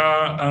siri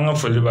ka an ka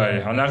foli b'a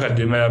ye. A n'a ka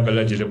denbaya bɛɛ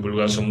lajɛlen bolo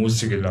ka sɔn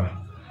sigi la.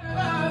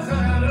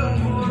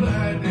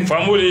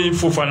 Famori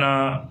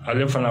Fofana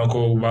ale fana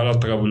ko baara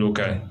tagabolo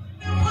ka ɲi.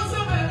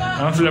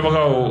 An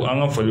filɛbagaw an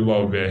ka foli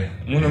b'aw bɛɛ.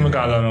 Minnu bɛ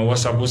k'a lamɛn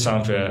WhatsApp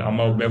sanfɛ an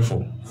b'aw bɛɛ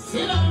fo.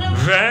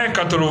 20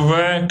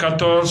 80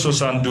 14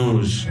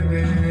 72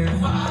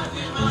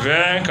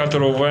 20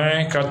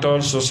 80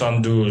 14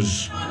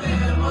 72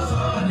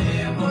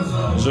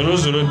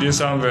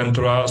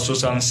 00223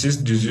 66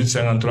 18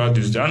 53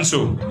 18.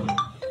 Ansu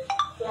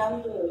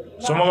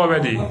somɔgɔw bɛ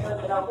di?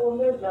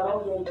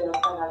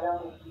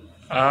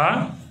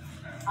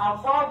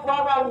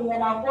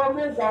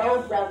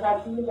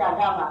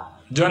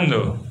 Jɔn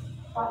do?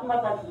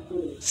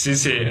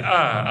 Sise.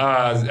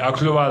 A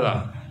tulo b'a la.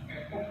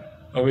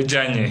 O bɛ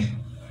diya n ye.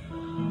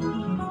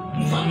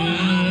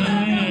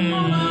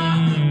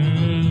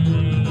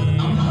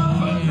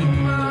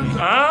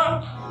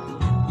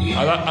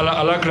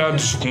 Ala kɛra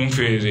dusukun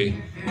feere.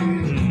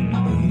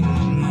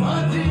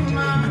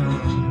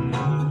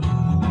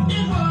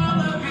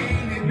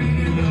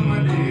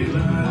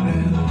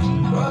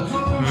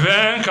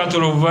 20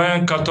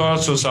 80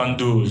 14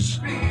 72.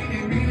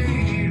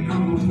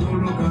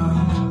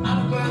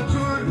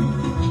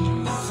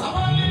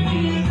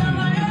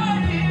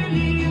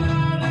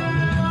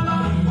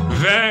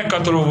 20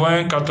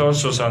 80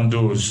 14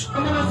 72.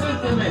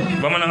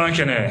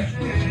 Bamanankankene.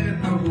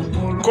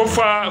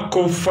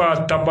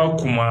 Kofa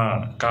tabakuma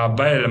ka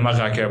bayɛlɛma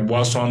ka kɛ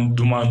boisson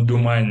duman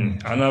ye.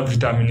 Ana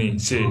vitamine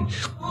C.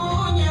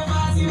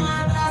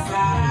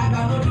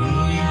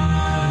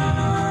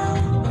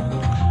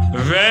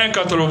 20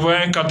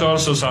 80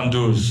 14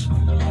 72.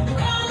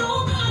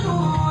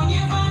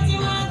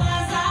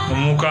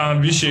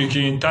 Mukan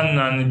bisheki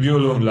tannan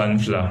bioloblan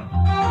fla.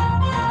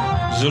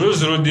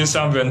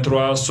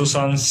 00223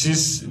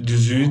 66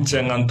 18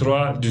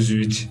 53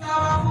 18.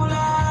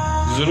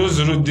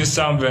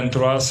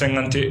 00223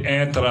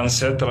 51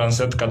 37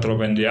 37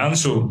 82.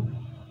 Ansu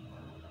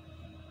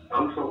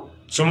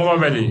Somɔgɔw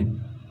bɛ di?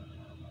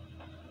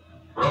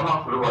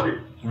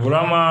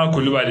 Burama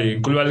Kulubali.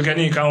 Kulubali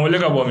kani k'an wele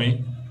ka bɔ min?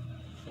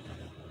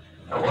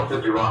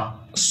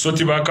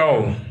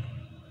 Sotibakaw.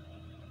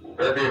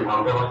 I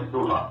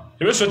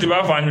bɛ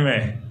Sotiba fan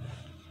jumɛn?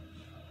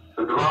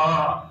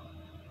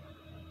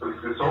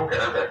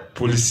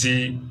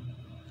 Polisi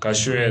ka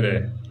so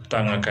yɛrɛ taa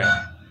an ka kan.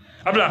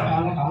 Abla,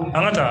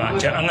 an ka taa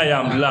cɛ an ka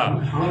yan bila.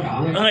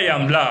 An ka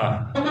yan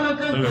bila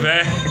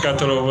 20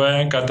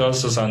 80 14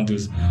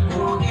 72.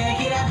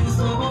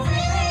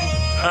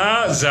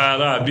 Ah,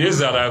 Zara, bi ye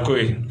Zara ko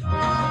ye.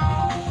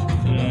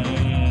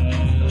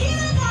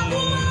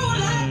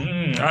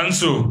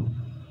 Anso.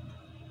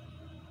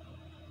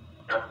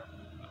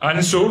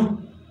 Anso.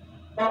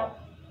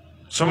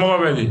 Somɔgɔw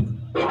bɛ di?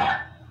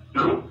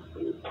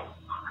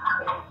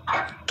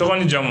 Tɔgɔ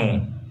ni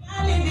jamu.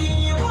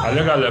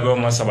 Ale ka labɛnw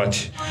ma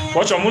sabati.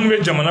 Watch minnu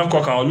bɛ jamana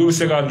kɔ kan olu bɛ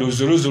se ka don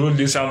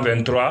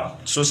 00223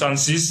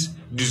 66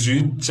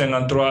 18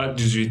 53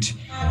 18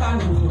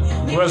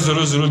 ou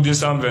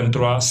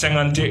 00223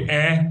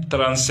 51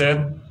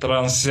 37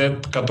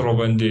 37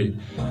 82.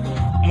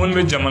 Minnu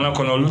bɛ jamana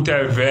kɔnɔ olu ta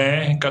ye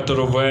 20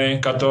 80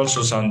 14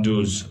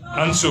 72.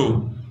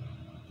 Anso.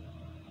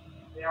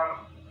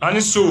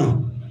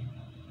 Aniso.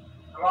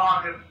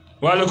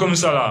 Wa alaikum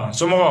salam.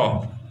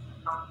 Somɔgɔw.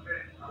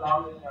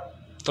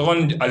 Tɔgɔ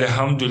ni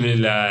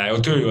alhamdulillah. O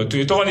to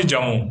ye tɔgɔ ni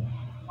jamu.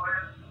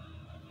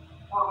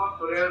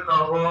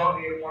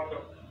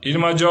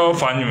 Ilimajɔ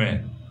fan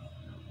jumɛn?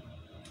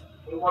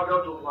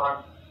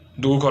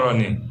 Dugukɔrɔ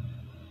ni.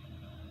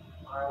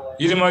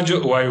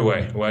 Ilimajɔ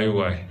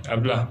wayi.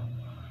 Abla.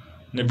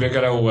 Ne bɛɛ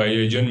kɛra wayi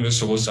ye jɔnni bɛ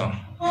sogo san.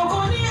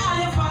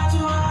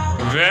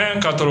 20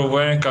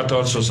 80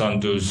 14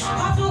 72.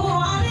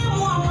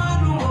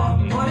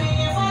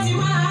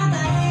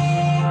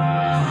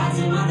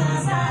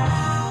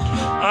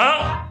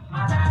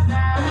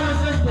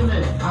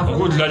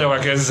 Good lad wa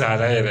ke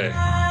Zara yɛrɛ.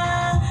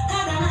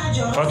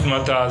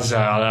 Fatumata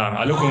Zara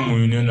ale ko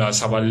muɲunen don a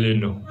sabalilen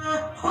don.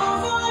 A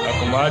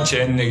kun b'a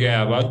cɛ nɛgɛ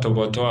a b'a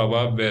tɔbɔtɔ a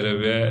b'a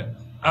bɛrɛbɛ.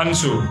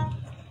 Anso.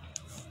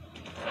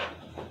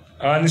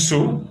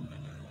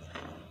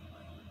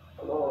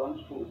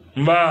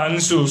 Nba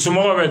Anso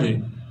somɔgɔw bɛ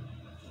di?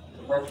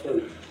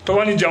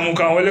 Tɔgɔ ni jamu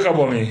kan wele ka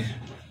bɔ min?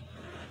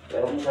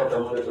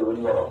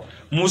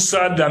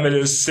 Musa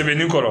Damele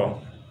Sebenikɔrɔ.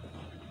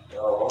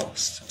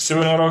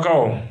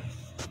 Sebenikɔrɔkaw.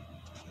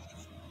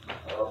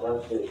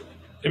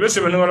 I bɛ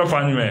Sebenikɔrɔ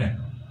fan jumɛn?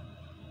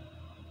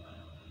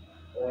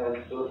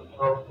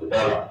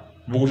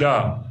 Buguda.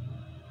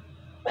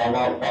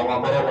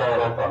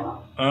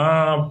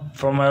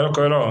 Fama yɔrɔ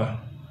kɔrɔ.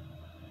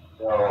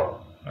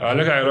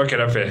 Ale ka yɔrɔ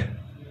kɛrɛfɛ.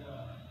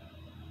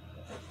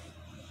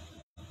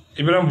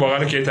 Ibrahim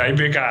Bɔgari Keyita i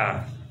bɛ ka.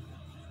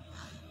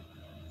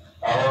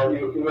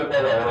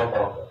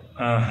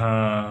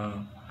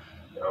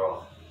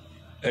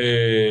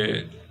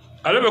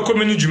 Ale bɛ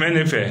commune jumɛn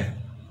de fɛ?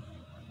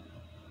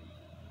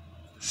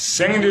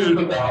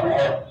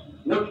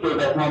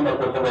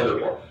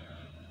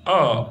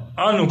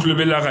 An nu tulo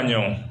bɛ la ka ɲɛ o.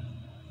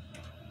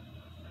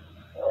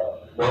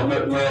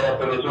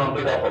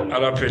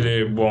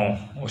 Rappelé bon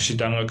o si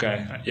t'an ka kan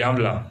ye y'an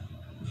bila.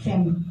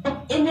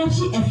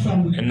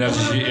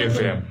 Énergie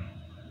FM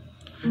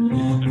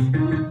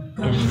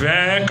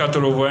 20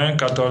 80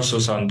 14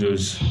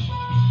 72.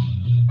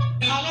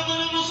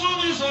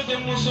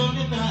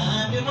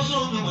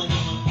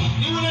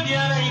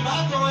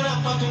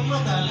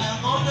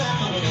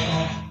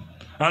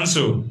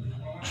 Anso.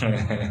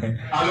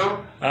 Allô?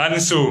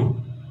 Anso.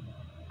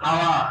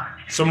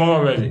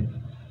 Somɔgɔw bɛ di?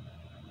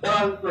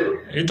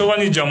 I tɔgɔ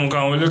ni jamu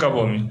kan wele ka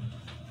bɔ min?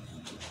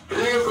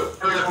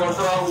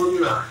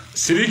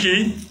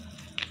 Siriki?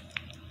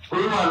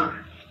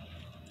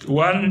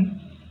 One.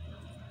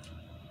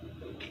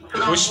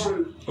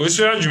 O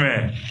sira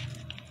jumɛn?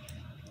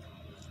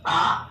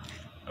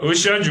 O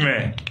sira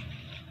jumɛn?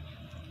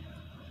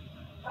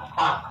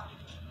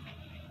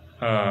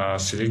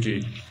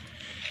 Siriki.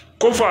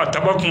 Ko fɔ a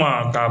taba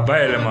kuma k'a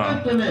bayɛlɛma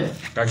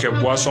ka kɛ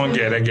boisson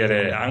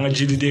gɛrɛgɛrɛ an ka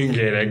jiliden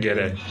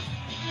gɛrɛgɛrɛ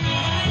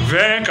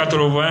 20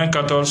 80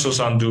 14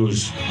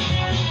 72.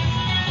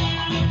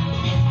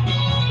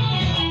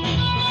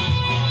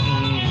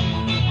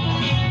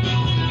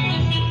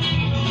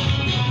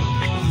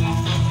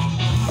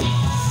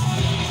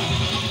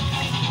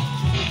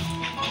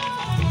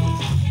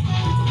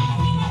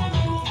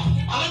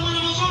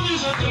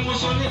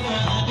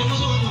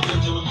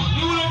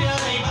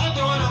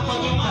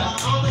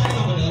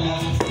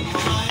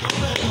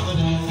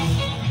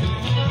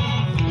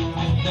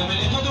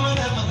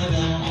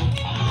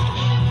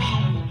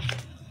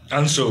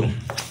 Anso.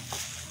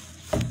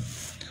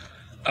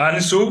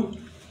 20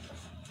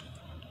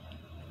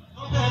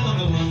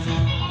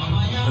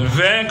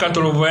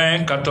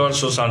 80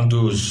 14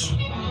 72.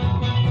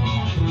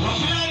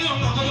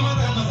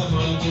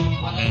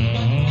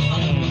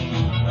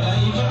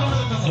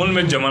 Mun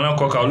bɛ jamana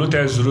kɔ kan olu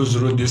tɛ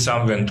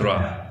 00223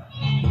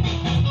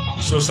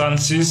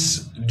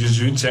 66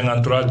 18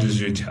 53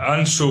 18.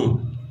 Anso.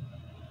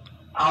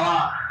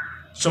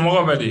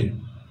 Somɔgɔw bɛ di?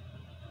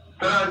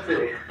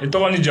 I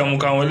tɔgɔ ni jamu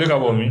kan wele ka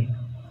bɔ min?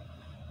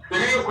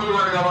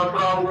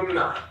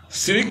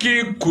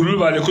 Siriki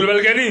Kulubali.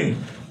 Kulubali kɛ ni?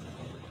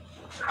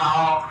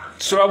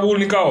 Surabugu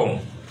ni ka o?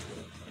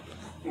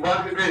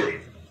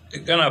 I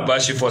kana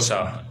baasi fɔ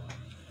sa.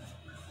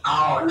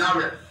 I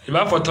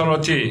b'a fɔ tɔɔrɔ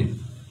tɛ yen.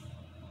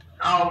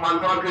 I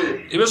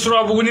bɛ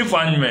Surabugu ni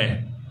fan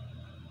jumɛn?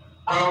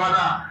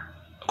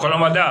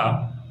 Kɔlɔnbada.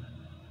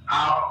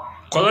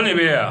 Kɔlɔn de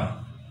bɛ yan.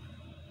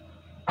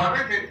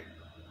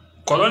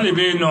 Kɔlɔn de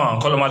bɛ yen nɔ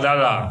Kɔlɔnbada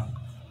la.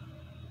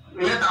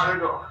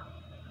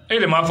 E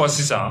de m'a fɔ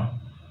sisan.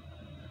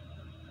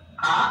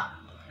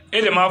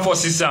 E de m'a fɔ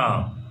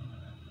sisan.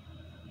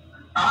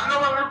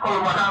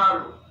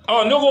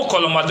 Ne ko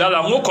Kɔlɔnbada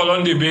la, n ko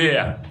kɔlɔn de bɛ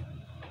yan.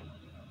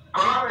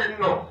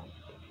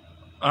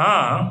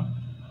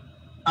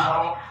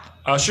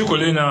 A su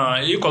kolen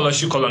na i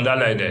kɔlɔsi kɔlɔnda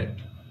la ye dɛ.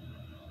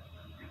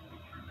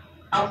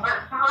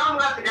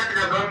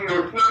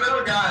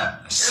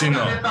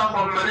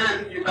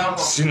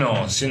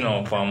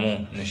 Sinon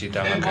faamu ni si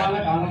t'an ka kan.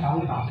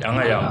 An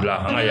ka yan bila,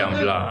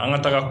 an ka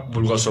taga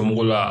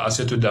Bulukasomugu la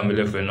Asetu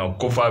Danbele fɛ yen nɔ,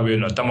 Kofa bɛ yen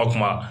nɔ,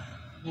 Tamakuma.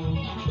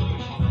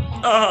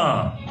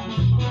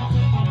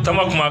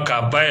 Tamakuma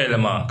k'a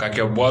bayɛlɛma ka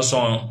kɛ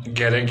boisson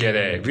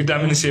gɛrɛ,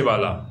 vitamine C b'a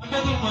la.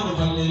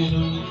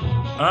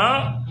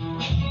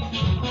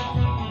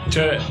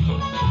 Cɛ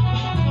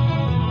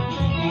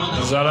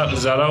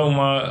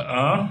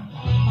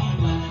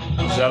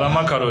Zara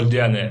ma karo di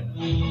yan dɛ.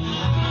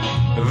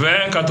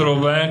 20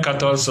 80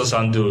 14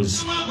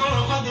 72.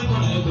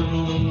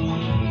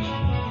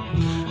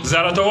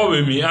 Zara tɔgɔ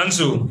bɛ min?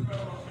 Ansu.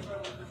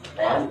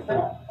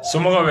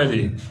 Somɔgɔ bɛ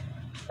di?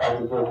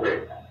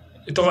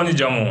 I tɔgɔ ni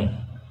jamu?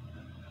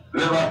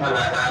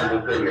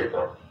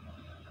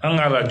 An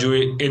ka radio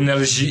ye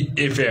Énergie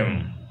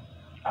FM.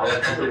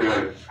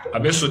 A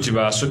bɛ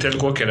Sotiba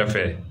Sotelko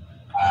kɛrɛfɛ.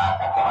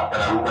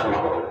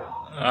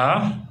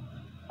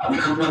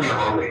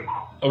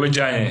 O bɛ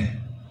diya n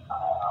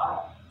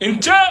ye.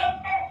 Nce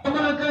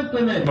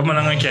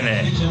Bamanankankene.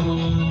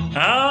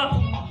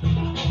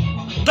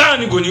 Taa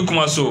ni goni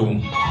kuma so.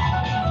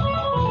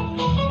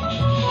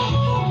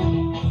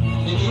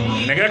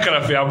 Nɛgɛ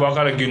kɛrɛfɛ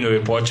Abubakar Gindo ye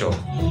Pɔcɔ.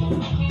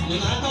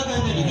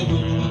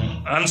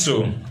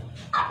 Anso.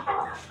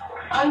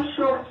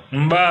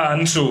 Nba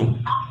Anso.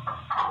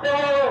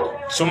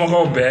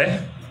 Somɔgɔw bɛɛ.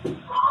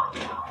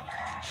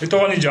 I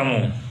tɔgɔ ni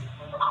jamu?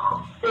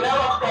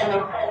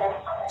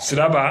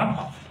 Siraba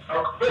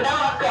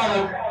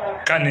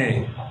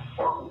Kane.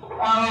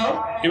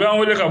 I b'an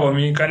wele ka bɔ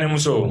min? Kane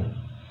muso.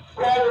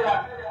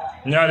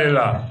 Ɲare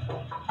la.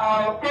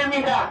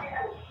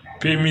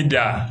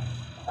 Pemida.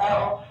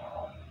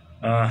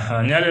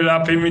 Ɲare la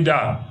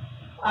Pemida.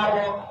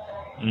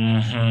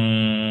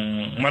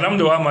 Madame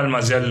de wa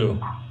mademoiselle lo?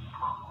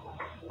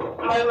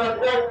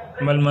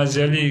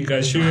 Mademoiselle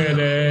ka su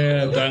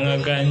yɛrɛ t'an ka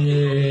kan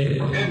ye.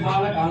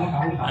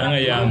 An ka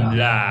yan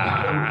bila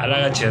Ala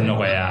ka cɛ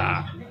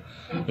nɔgɔya.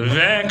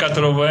 20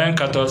 80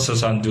 14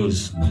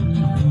 72.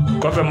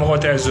 Kɔfɛ mɔgɔ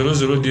tɛ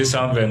 00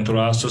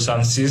 223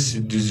 66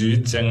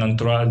 18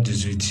 53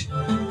 18.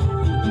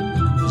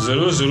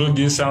 00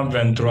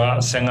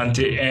 223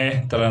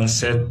 51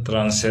 37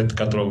 37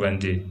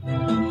 82.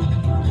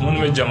 Minnu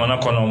bɛ jamana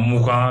kɔnɔ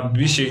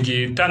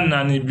 20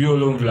 80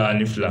 14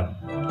 72.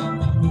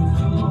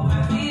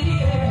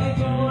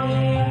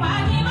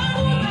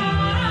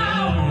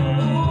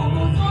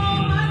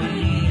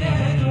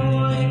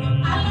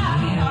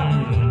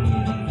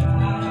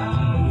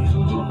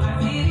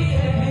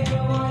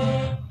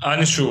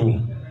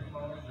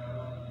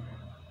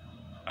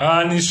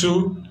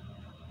 Anisu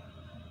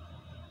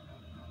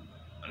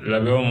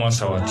labɛnw ma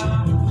sabati. «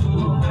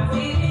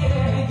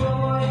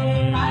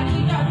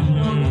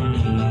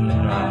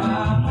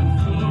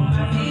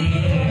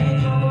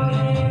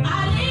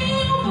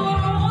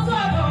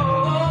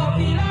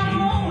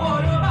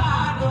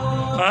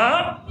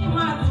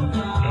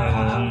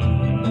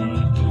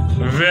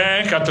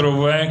 20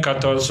 80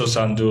 14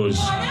 72.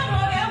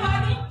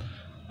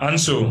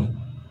 Ansu.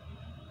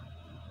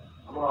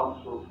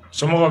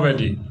 Somɔgɔ bɛ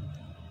di?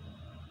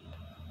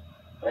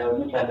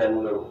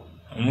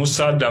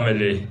 Musa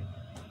Damele.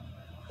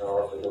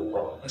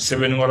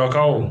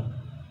 Sɛbɛnnikɔrɔkaw.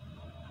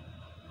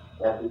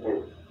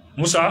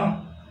 Musa?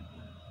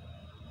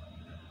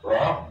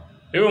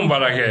 I bɛ mun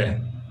baara kɛ?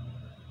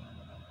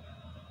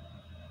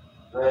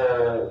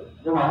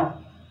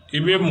 I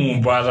bɛ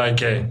mun baara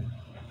kɛ?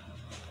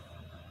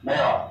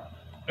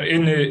 E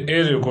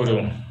de ko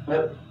don?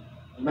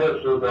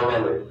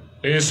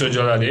 E ye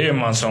sojɔla de, e ye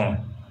mansɔn.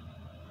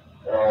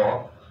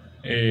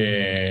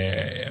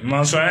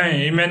 Mansɔnya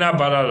in I mɛnna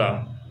baara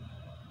la?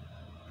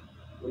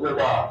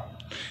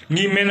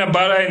 N'i mɛnna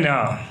baara in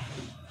na?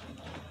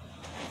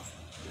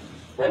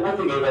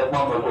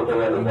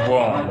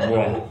 Bon.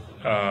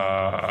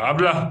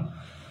 Abla,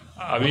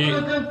 a bɛ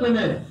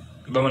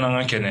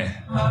Bamanankankene.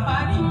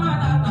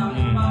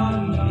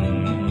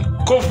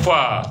 Ko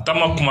fa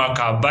Tamakuma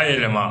k'a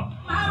bayɛlɛma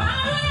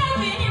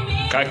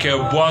k'a kɛ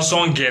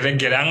boisson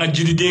gɛrɛ, an ka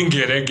jiriden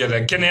gɛrɛ,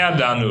 kɛnɛya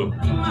dan don.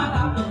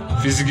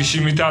 Physique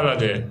chimie t'a la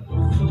dɛ.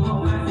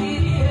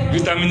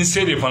 Vitamine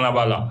C de fana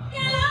bala.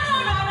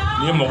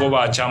 Ni moko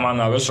ba chama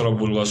na be soro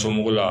bulga so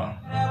mugula.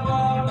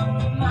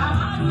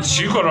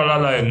 Shikoro la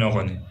la no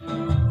koni. «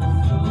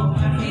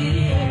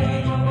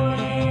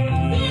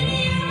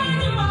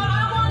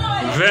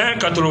 20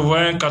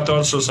 80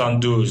 14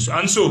 72.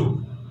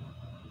 Ansou.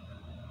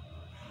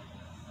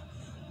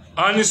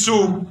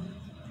 Anisou.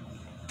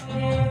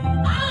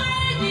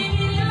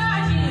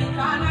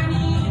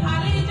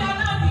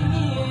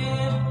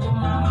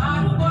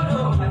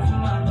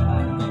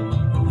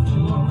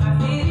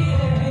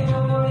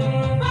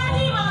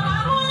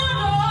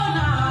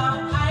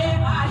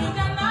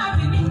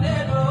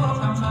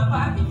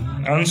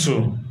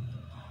 Ansou.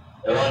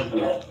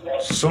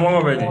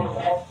 Somo bedi.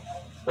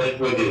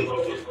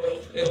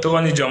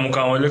 Togani jamu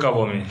kan wele ka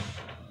bomi.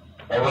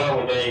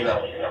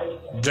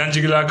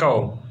 Janjigila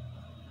kao.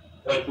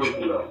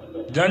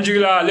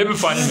 Janjigila lebe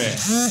fani me.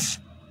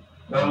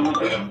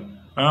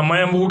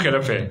 Mayambugu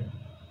kelefe.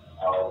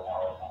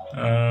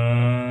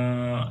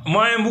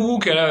 Mayambugu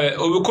kelefe.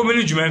 Obe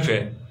komeni jumen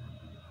fe.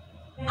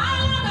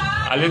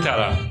 Ale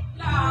tara.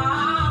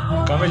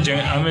 Kame jen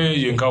ame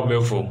yenka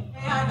befo.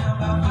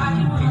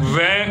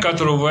 20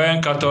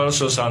 80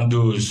 14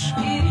 72.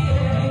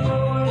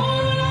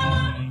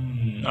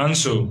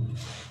 Ansou.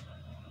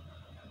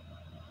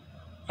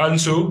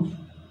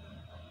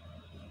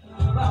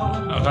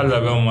 Akala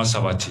be mo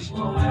sabati.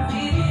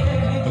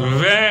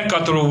 20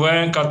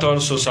 80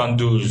 14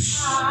 72.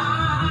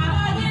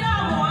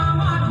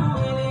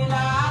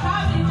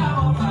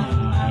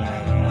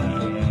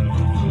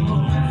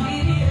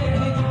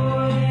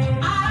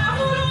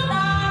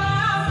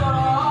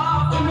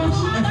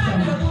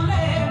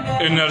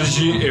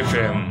 Énergie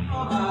FM.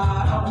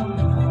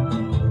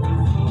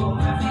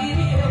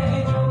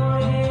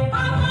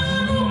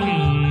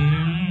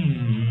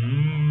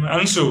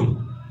 Ansou.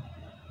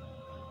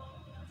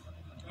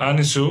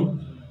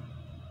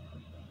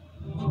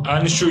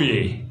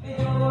 Anisouye.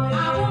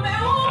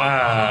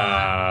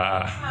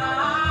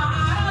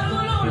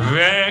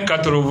 20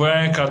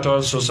 80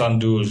 14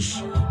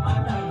 72.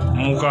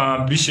 Mouka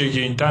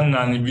bisheke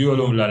intana ni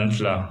biolo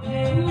blanfla.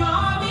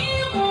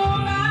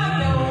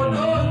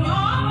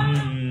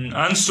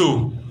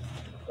 Ansou.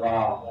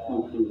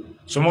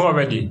 Somo ka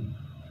bedi.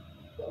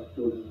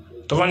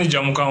 Tokani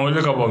jamu kan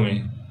wele ka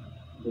bomi.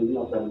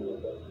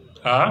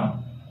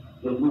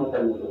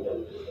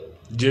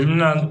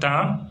 Jelmina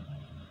tan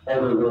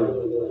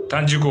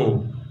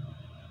Tanjiko.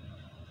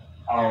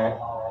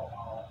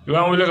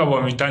 Iwan wele ka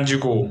bomi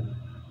Tanjiko.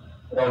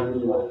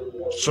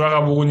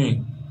 Suraka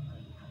buguni.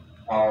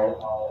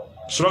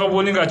 Suraka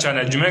buguni ka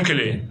chana jumen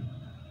kele.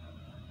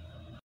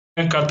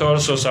 14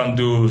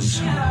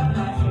 72.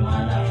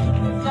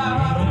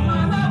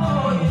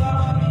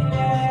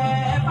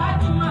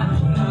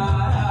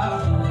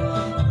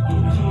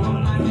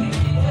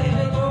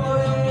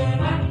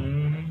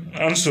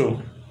 Ansou.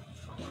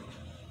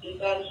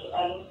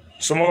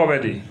 Somo ka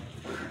bedi.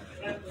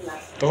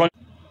 Tokon.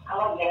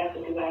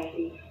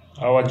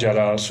 Awa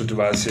jara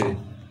sutubase.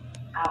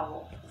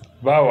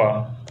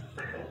 Bawa.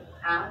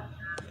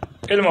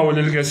 Elma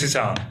wole leke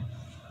sisa.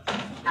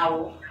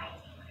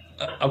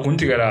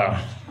 Akunti gara.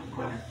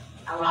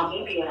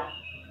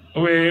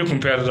 We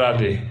kumperda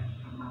de.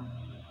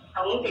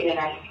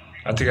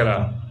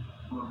 Atigara.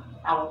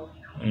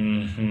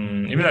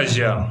 Ibina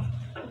jia.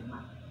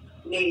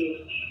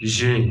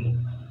 J'ai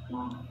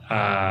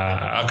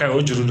akai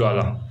ojuru do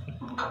ala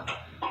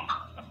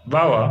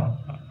bawa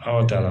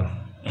awatala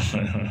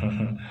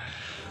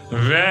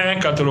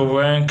 20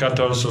 80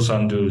 14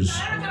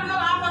 72.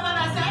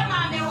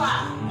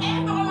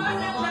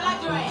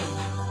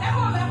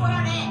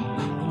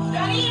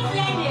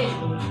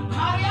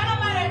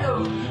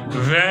 «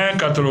 20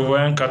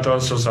 80 14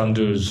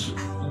 72.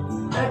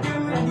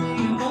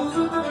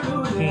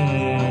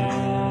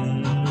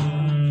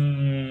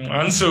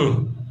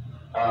 Ansou.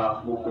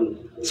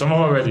 Sama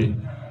ba bedi.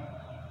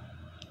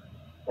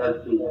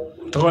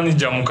 Tokoni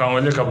jamu kan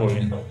wele ka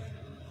bomi.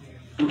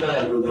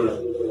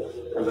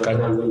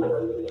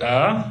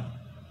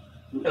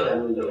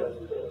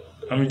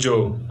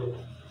 Amijo.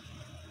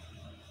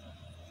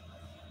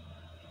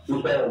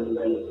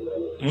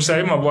 Musa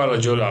ima bwala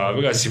jola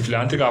abiga sifle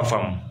ante ka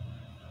fam.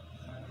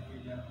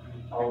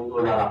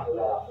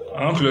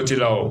 Uncle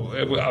Tilao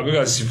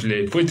abiga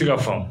sifle po tika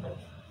fam.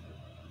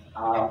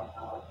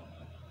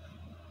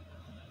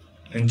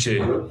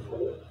 Enche.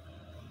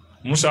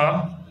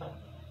 Musa.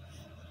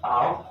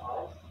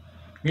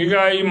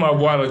 Ngiga ima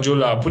bwala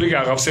jola puri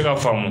ka gafse ka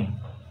fam.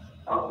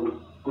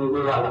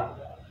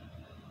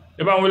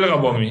 Eba wele ka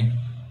bomi.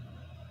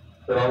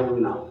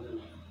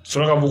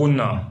 Sura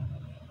bugunna.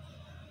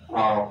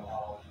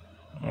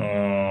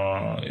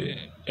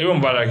 Eba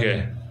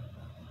mbarake.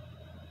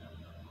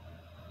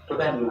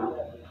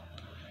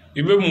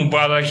 Ibe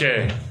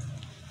mbarake.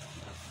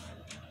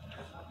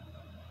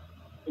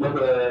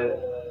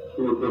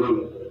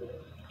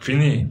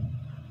 Fini.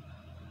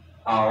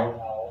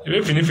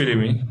 Ibe fini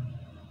filimi.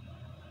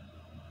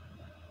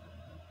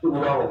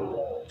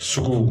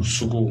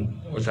 suku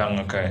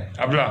otanga kai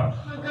abla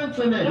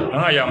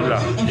anga yambla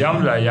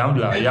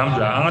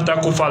anga ta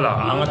kufala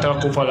anga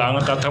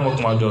ta tamo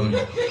kuma domi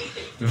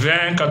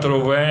 20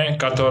 80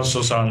 14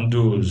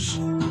 72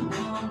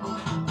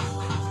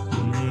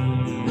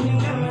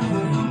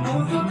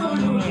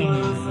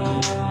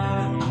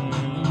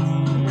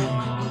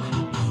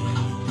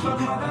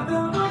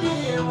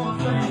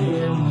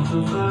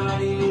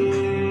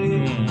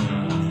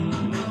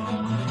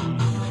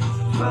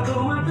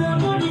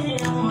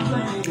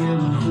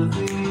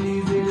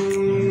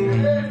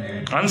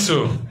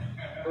 Anso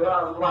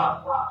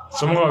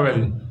Somo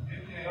wali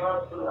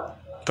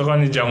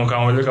Tokani jamu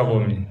kan wale ka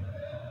bomi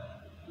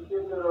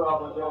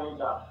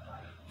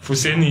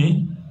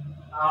Fuseni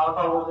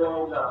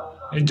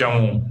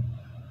jamu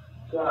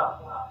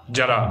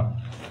Jara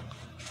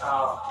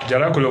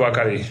kulo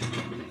wakari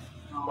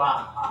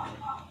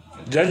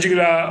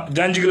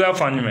Janjigla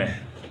fanime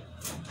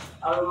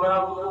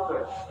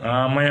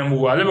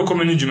Mayambu ale be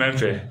komeni jumen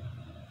fe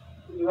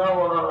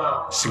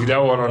Sigida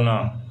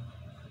worona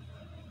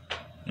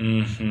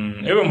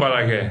Ebe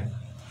mbalake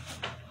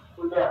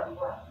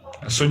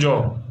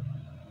Sojo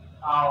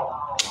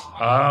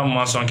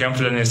maçon qui a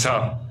fait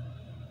ça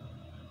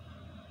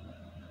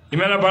il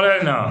m'a la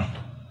balena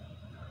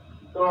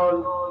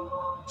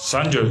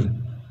Sanjol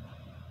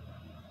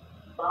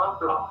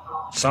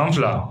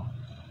Sanfla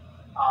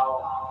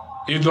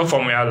il doit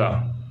former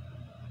là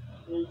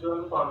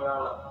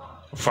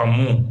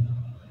Famu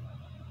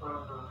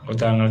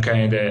Otanga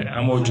kainde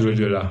amo julo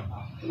de là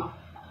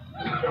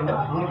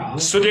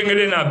so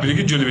dengele na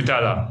biligi julo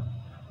bitala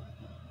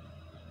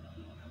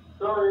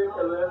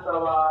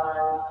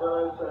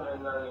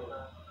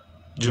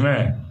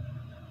Jume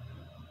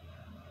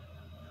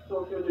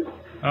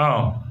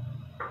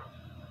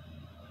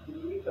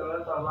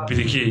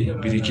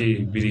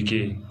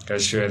Biriki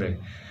Kashwere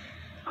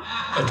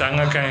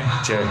Otanga kan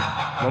che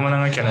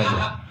Bamanankankene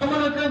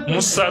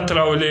Musa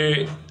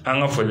Traoré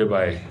anga fole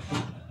bay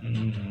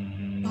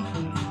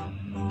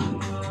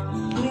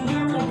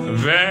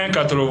 20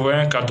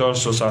 80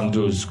 14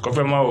 72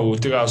 Kopema o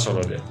tira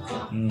solo de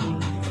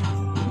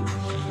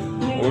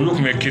O look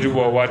me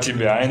kiribo wati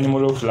be any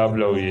numéro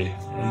flabla oye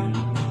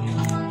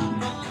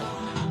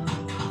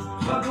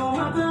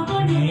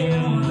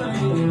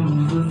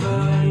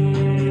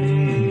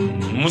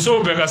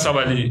Muso beka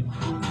sabali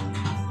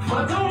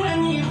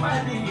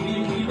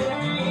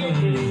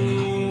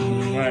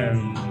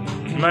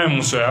Mai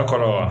muso ya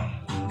korowa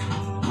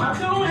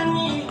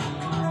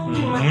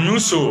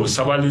Munyuso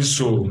sabali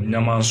so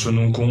nyaman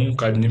sununkun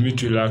ka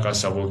nimitula ka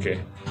saboke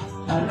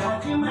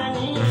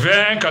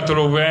 20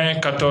 80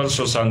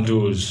 14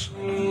 72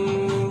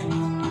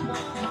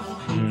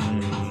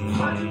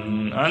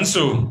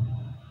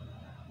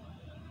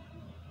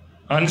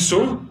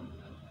 Anso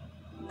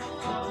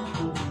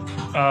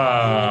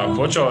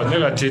pocho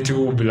nega teti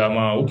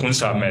ubilama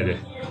ukunsa mede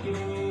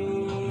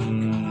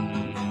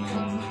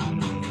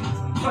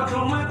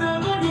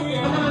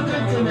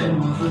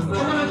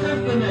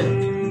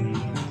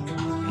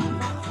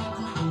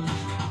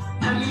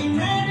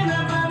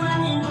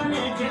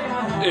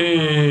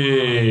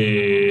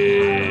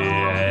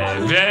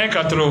Viens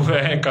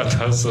 80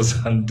 14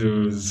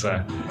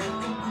 72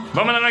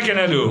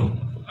 Bamanankankene do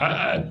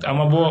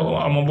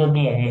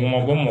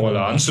amabo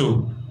mola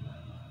Anso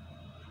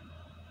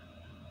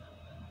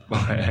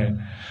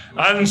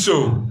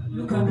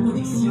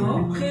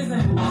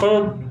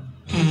Pop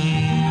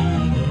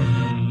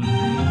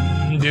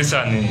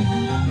Desani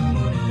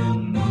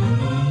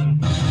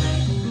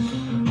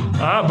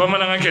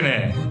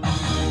Bamanankankene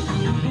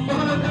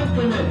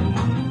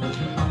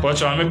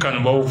Pocho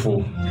American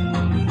Bawfo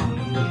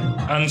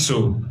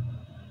Anso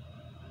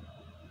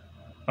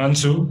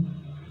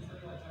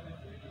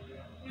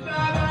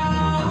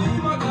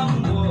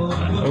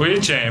Oui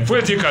tiens faut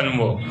être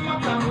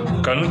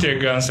kanu te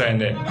gansa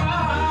inde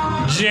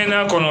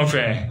jena kono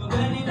fe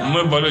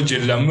me bolo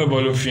jilla me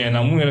bolo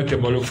fiena mu yele te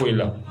bolo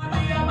foila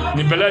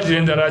ni bela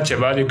jenda ra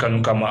chebali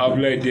kanu kama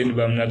abla den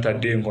bamna ta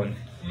dengon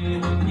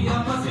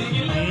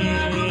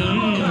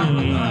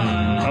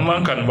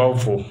aman kan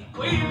bawfo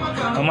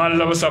aman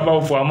labasa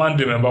bawfo aman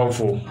de me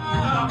bawfo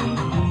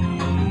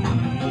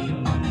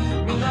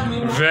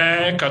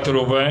 20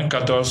 80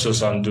 14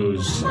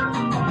 72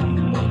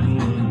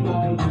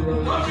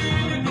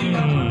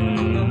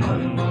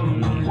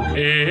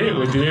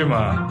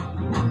 Odilema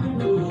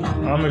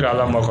Amiga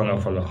la makona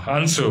follow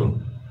Anso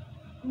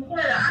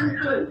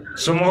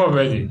Somo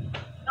bedi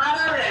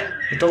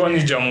Ito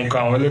ni jamu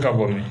kan wale ka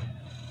bomi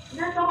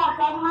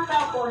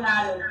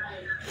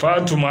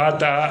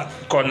Fatumata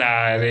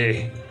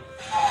Konare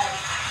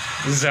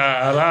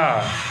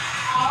Zara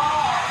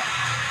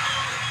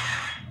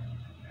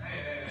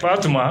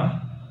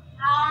Fatuma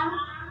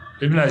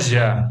Ibn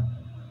Ajia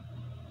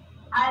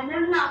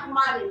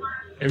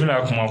Ibn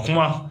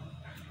Akuma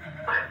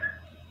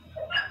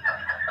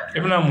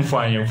Ibn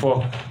Mufanye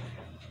for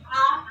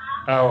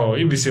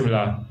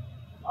ibisimla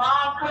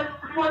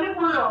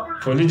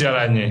Foli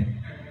jaranye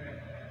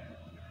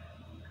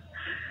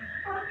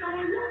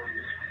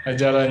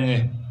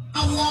Ajaranye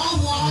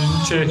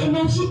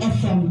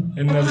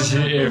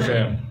Énergie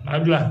FM.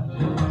 Habla.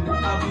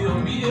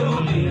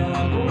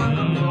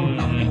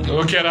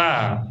 Ok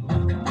là.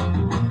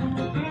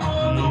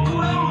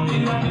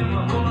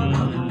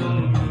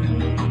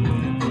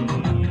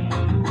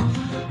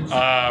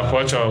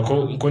 Pocho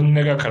ko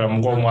nega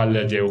karam go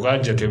mwalle je uga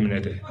jete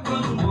minede.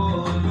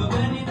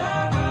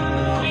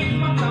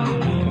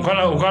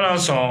 Ukana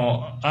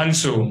son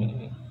Ansu.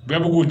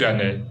 Bebu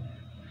gudane.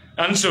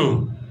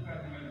 Ansu.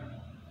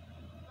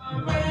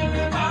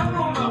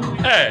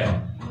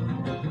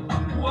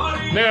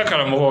 Nega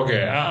karam go ke.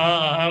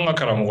 Anga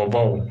karam go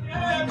bawo.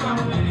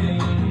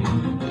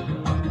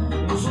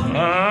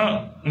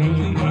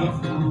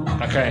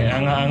 Okay,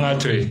 anga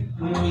tui.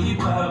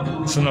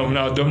 Sono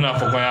na domna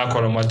pokoya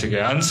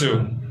koromatige.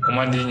 Ansu,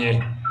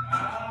 komandinye.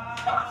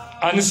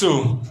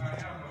 Ansu.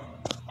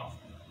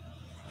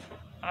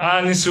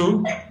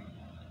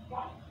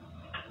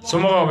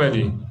 Somo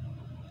bedi.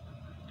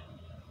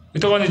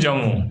 Itoko ni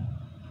jamu.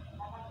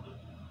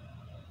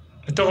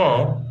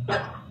 Itoko.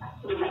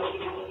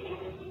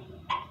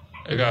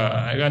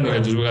 Ega ni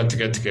gaduluga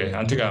tike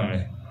antika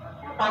me.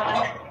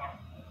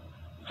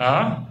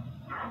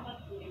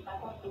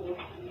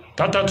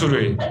 Tata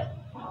Touré.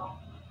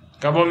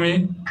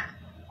 Kabomi.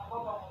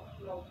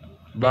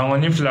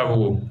 Bangoni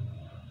Flavo.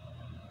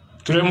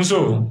 Touré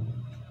Muso.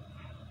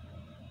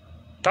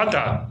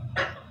 Tata.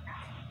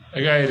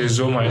 Ega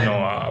rezo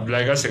maino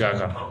blaga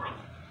segaka.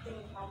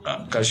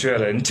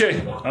 Kashuere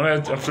nche.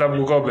 Ame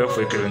Flavo go be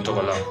fo ekele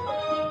ntokola.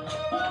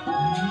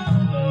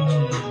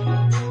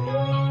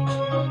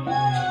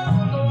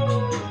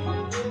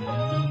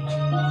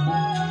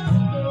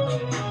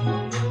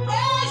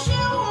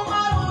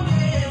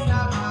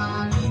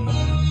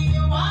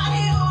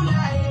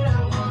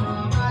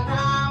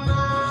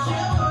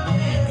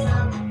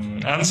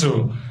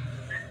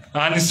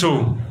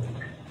 Ansu.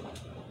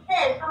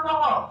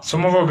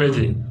 Somogo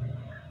beji.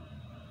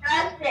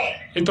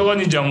 Itoko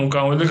ni jamu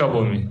kan wele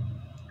kabomi.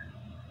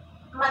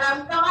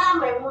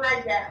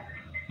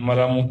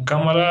 Madam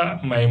Kamara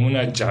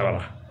Maimuna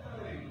Jara.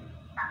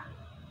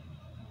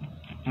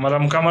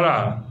 Madam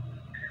Kamara.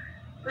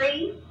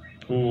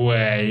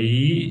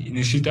 Wai,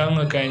 ni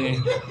sitanga kanye.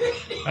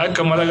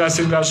 Kamara ga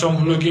singa son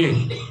bloqué.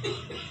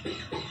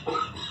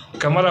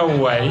 Kamara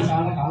wai.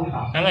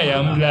 Anga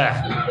yambla.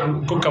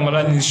 Ko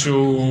kamara ni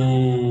show.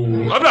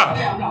 Abla.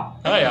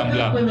 Anga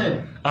yambla.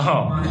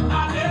 Aha.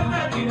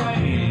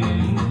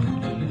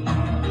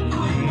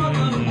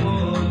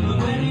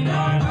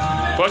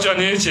 Pocho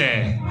ni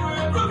che.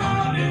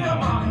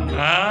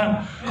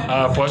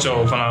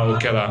 Pocho fana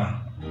okela.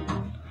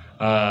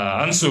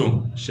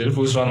 Ansu,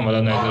 Sherifu Swan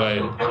Malana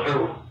Drai.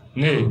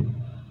 Ne.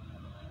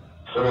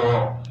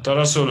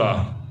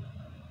 Tarasola.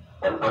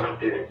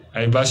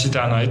 Ai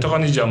bashitana itoko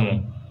ni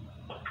jamu.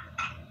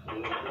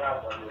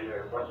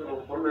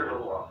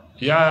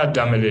 Ya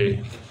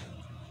damele.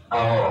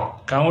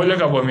 Kan wele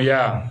ka bomi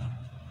ya.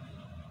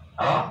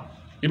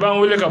 Iban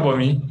wele ka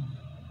bomi.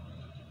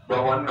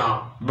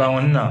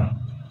 Bangonna.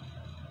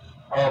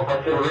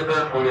 Parce que wele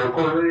ko ye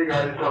ko ni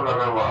ga ni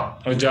sona ba.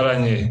 O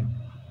jaranye.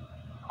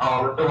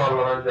 Betul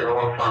kalau jaga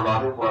masalah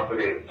ni buat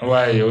beri.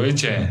 Wah, yo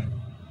iche.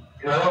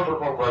 Kalau tu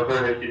kau buat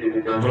beri sini.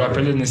 Buat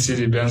beri ni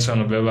sini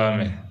benson beba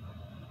me.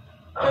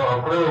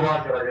 Kau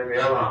buat jaga ni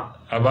apa?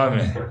 Apa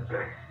me?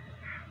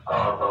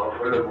 Tahu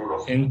boleh bulu.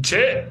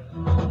 Inche.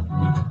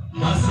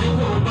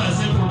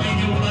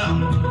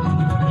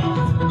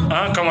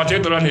 Kamu tu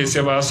orang ni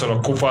siapa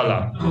soro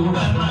kupala.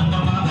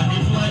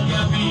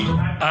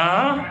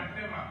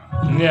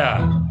 Nia.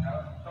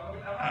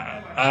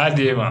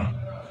 Dia mah.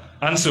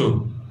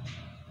 Ansu.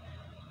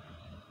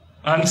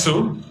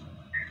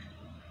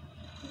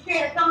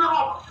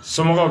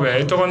 Somogo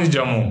be itoko ni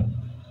jamu.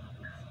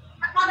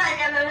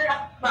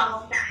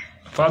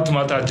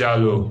 Fatoumata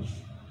Diallo.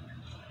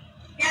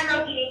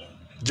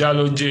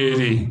 Diallo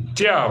Jerry.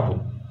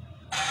 Tiago.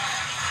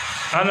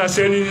 Ana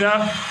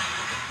Selina.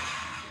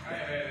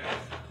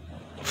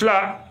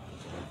 Fla.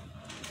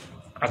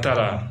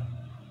 Atara.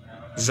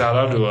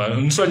 Zara doa.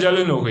 Nso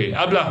Diallo no kwe.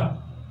 Abla.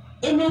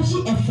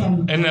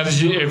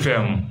 Énergie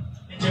FM.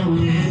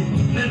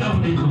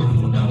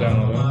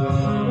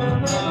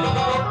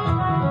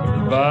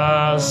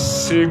 Ba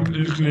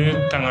sikli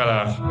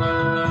tangala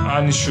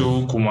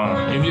anishu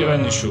kuma indira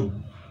nishu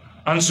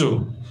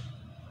Ansu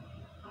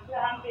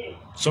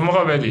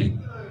somoga bedi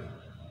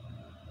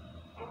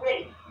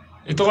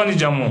itoko ni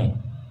jamu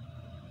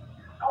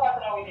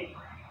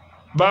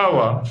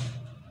bawa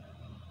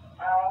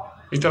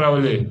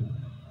itarawele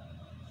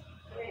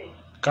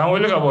kan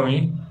wele ka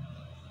bomi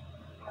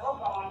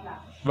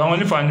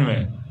bangoni fani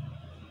me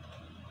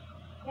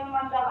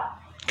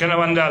Kena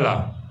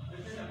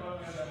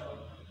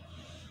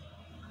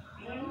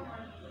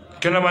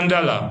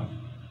Mandala.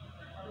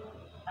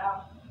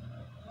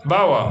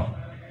 Bawa.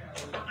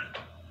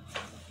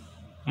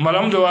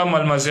 Malam doa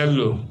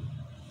Malmazello.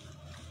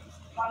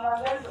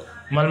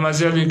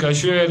 Malmazello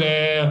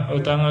kashuere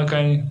otanga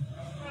kan.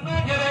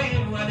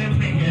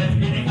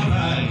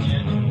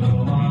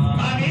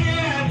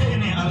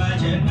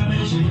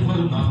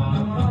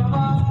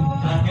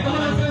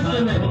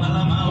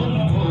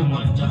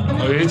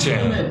 chrétien.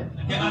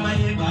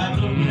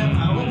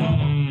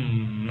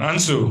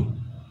 Ansu.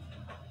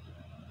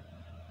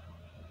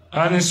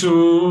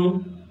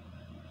 Anisu.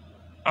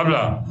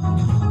 Habla.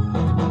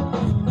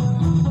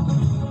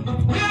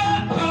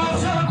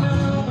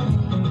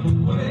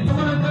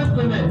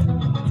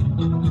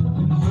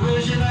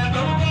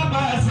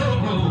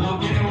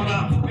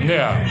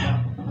 Yeah.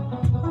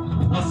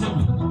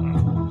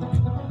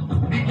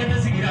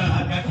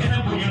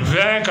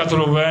 20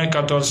 80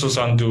 14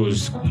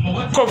 72.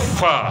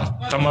 Kofa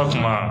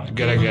tamakma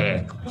gere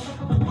gere. «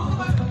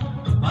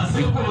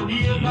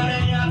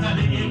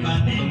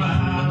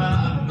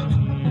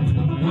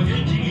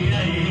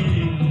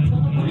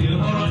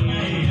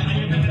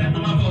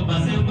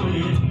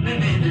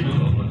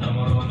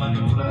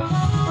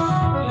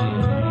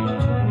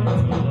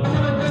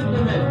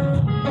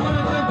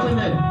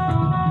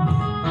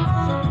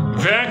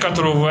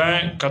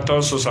 80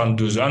 14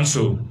 72.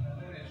 Anso.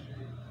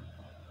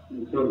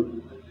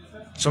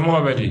 Somo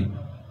abedi.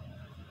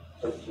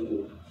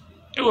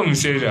 Ego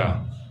misera.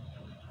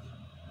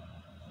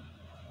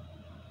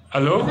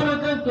 Allô?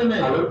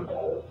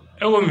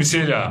 Ego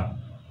misera.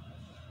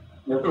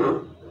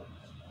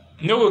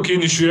 Nego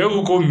kini shu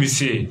ego ko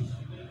mise.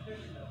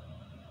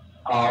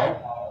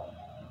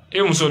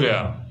 E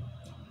musoria.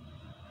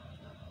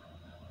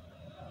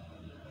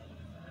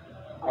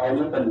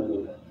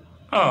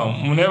 Ah,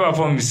 muneba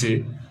fo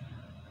mise.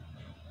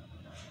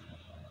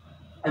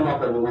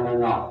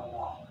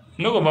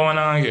 Nego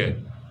bamanankankene.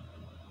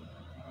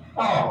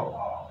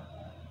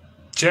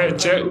 Che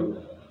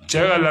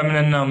ga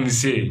lamina na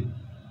mise.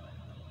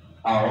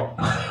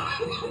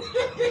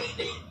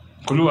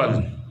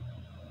 Kuluwal.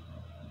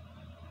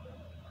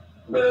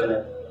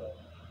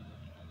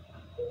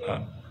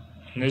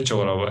 Ne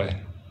chora ba.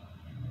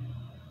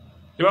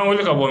 Iba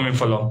ngoli ka bo mi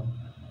folo.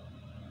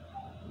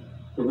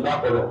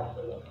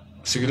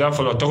 Sigida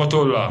folo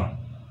tokoto la.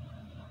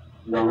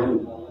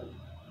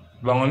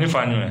 Bangoni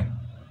fanywe.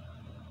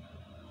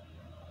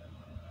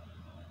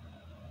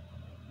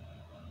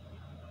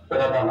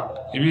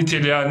 Ibi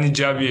telia ni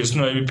jabi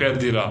sino ibi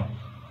perdira.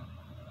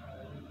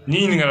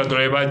 Ni ngara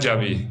dora iba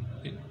jabi.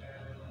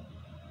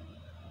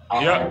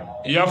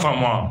 Ya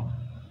fama.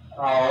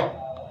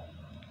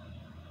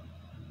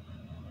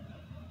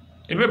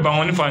 Ibe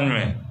bangoni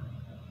fanywe.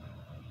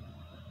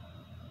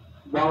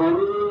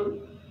 Bangoni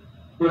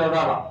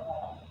dala.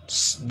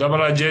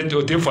 Dabala jet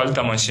o te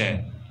falta machin.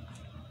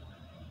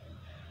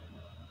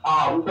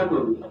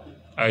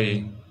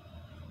 Aïe.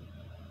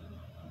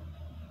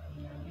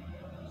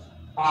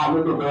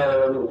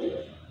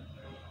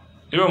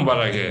 Il va me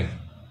balaguer.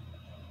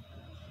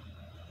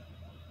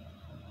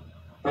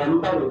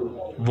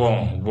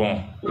 Bon.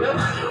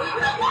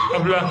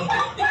 Abla.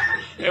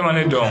 Et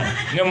mané donc.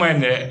 Ne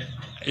mané.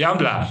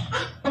 Yambla.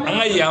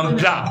 Anga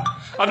yambla.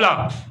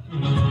 Abla.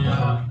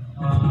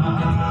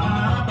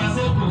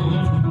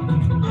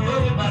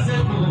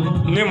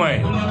 Ne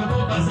mai.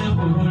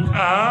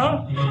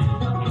 Ah. «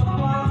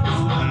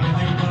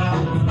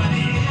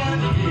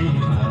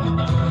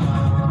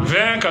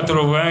 20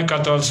 80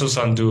 14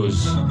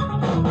 72.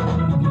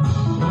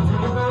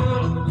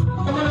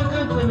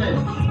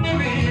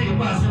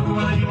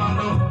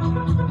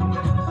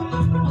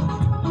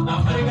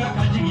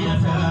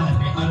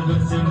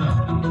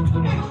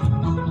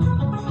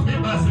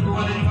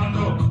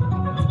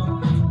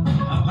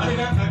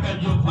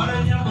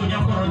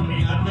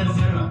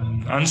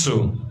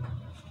 Ansu.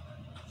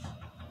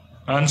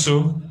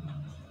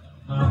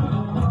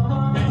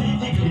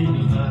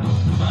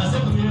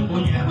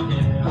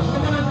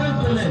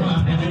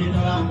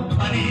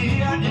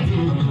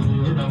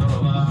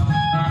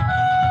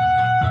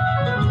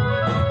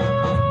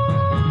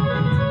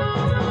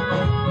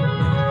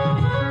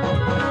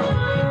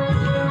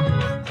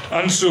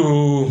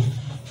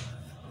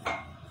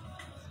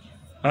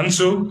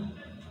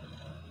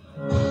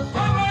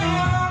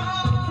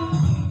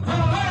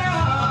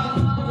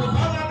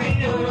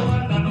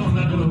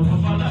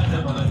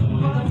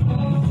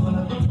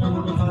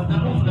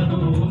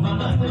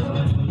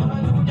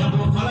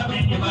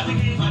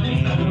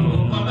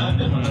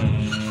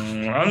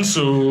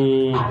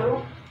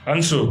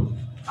 Ansu.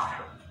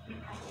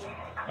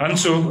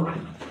 Ansu.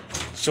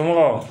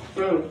 Somo.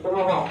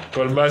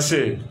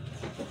 Kolbase.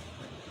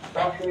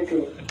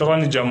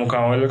 Tokoni jamu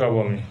kan wele ka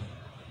bomi.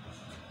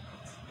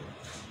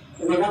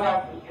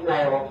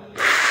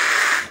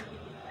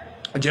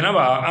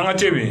 Jenaba anga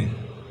tebi.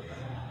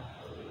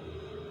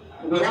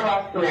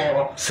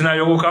 Sina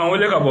yogo kan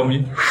wele ka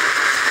bomi.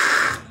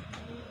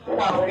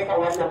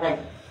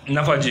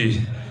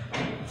 Nafaji.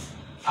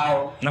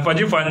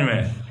 Nafaji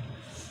fanyme.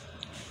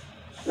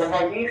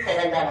 Nafaji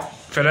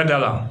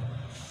Feredala.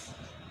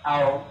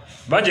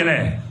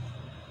 Bajene.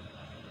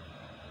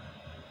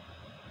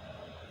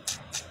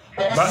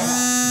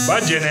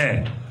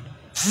 Bajene.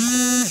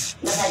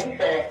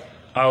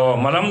 Awo,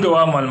 madame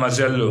doa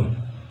mademoiselle.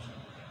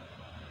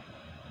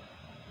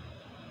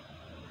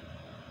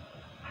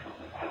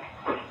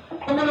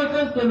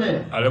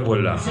 Allez,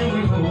 voilà.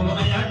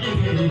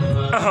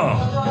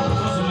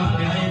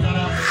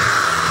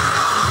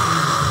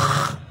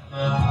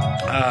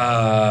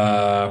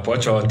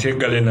 pocho te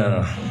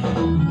galena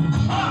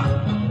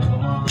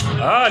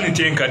ni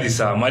te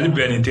nkadisa mali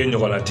be ni te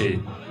nyokola te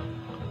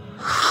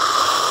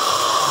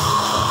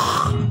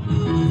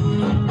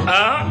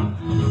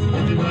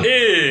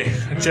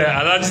che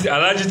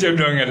alaji te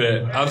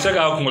dongere afsa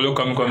ka ko ngolo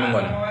kam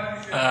ngol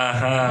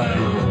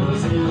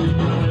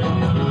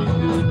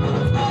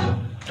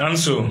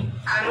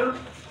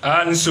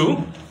Ansu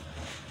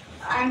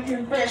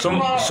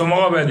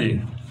Somo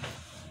bedi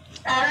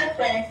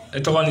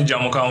eto ni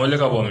jamu kan wole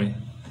ka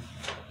bomi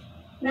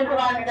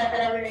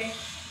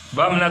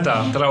bam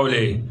nata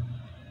trawle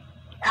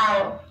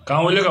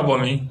kan wole ka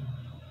bomi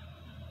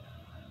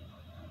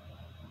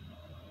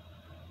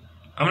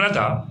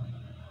amnata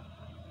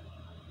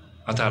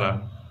atara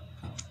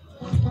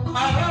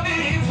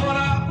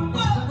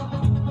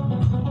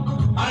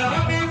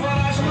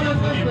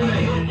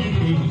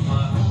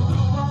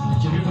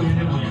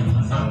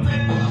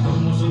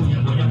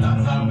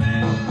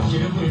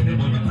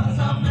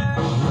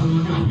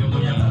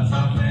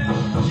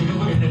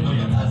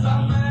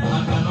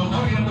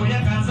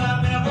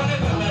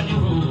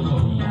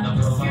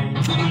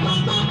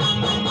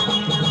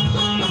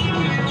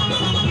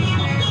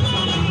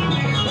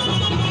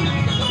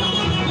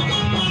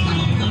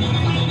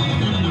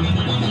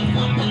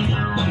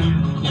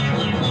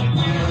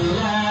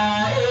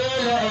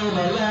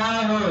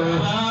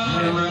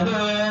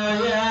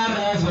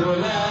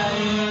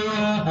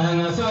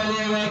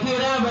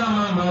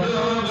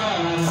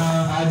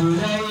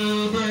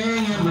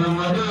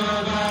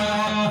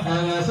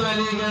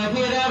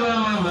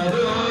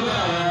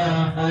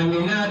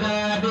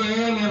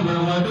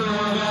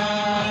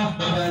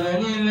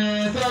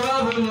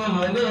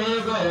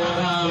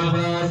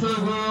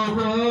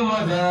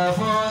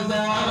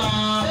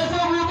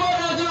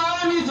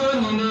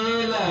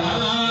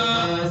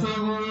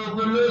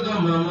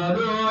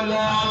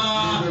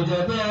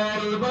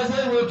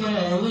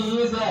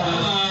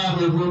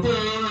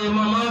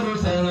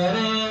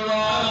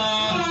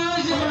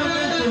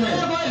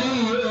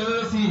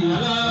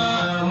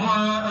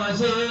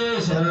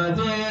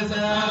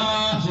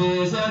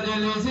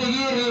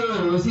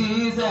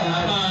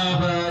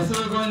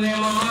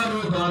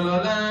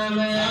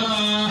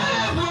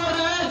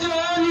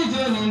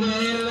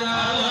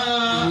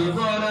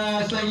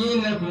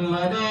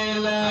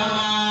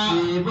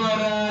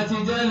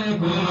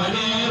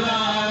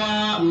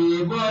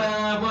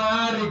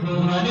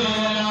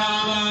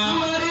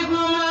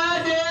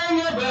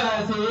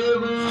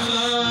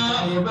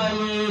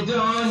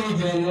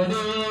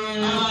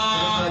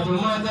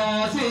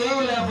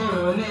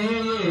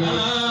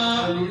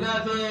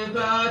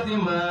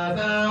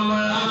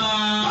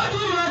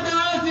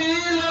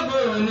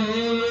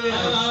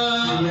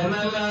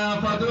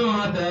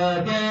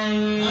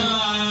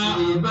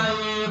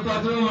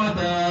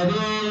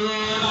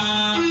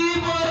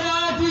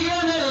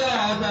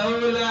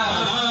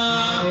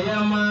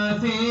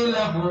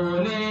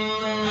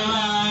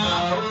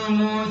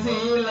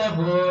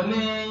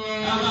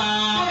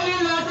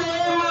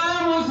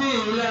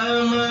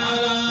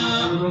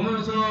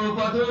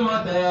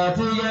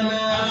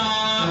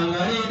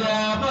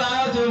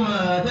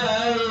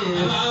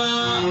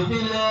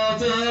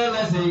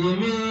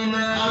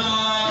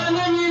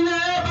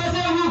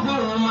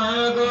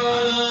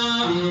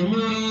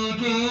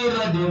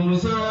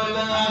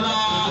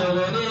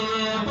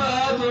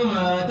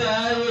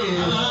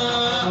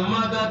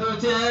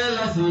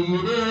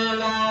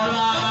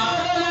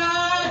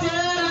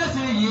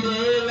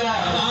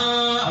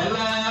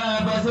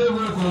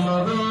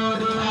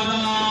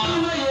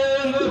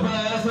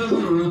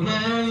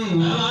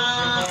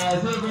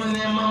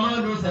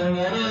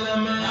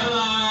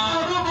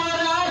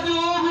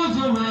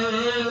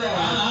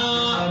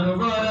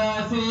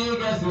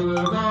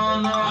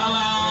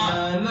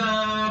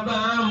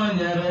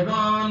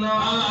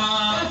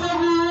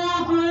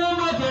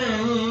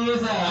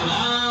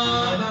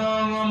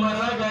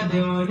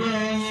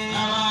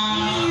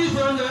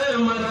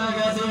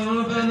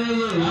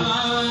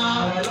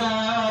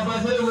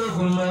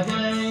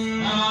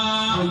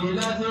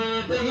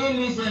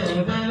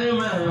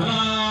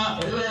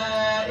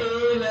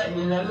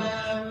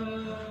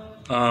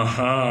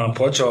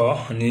Pocho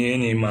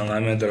ni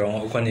mangame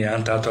dron ko ni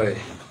anta to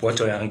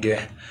pocho yange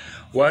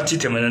wati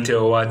temenante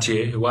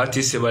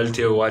wati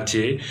sebalte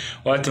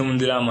wati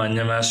mundira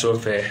manyama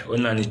sofe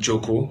onani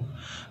choko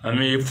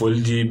ami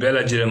foldi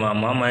bela jirema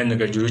mama ene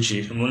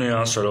gajuruchi munu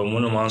yan soro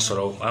munu man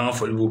soro an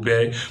folbu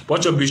be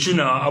pocho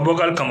bishuna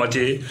abokal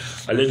kamate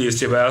ale de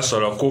seba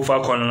soro ko fa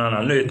konana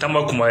na no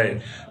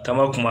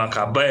tamakuma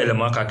ka baele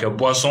maka ke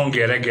boisson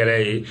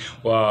gere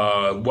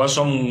wa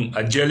boisson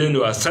ajele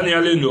no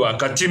asaniale no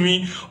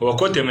akatimi o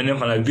ko temene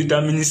fana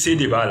vitamine C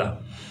de bala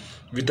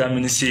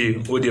vitamine C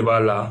o de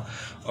bala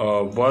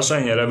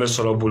boisson yara be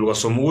soro bulwa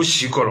so mu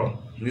shikoro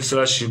ni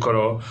sala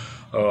shikoro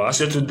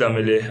asetu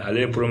damele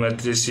ale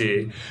promettre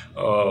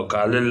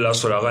ka la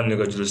sora ne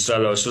gajul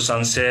sala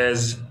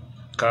 76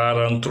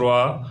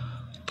 43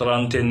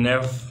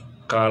 39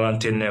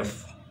 49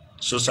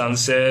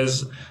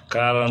 76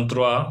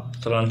 43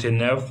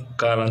 39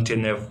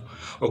 49.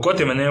 Au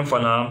côté maintenant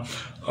fana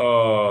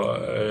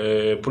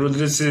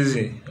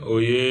productrice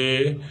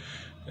oye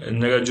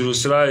negajuru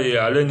sira ye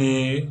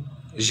aleni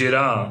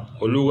gérant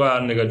oluga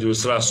negajuru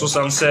sira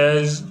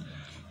 76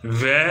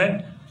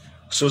 20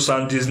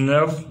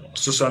 79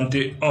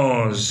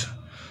 71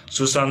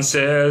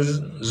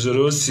 76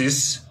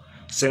 06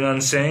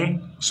 55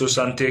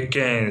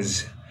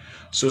 75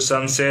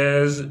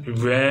 76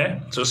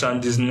 20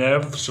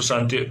 79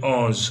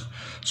 71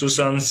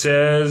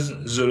 76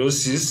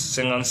 06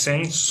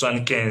 55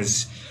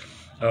 75.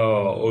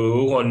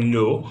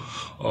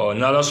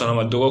 Nala sona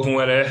ma dogo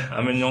kunwere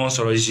ame nyon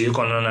soro ji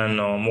konana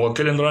no mo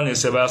kelendro ne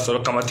seba soro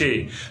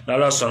kamate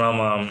nala sona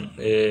ma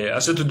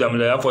asetu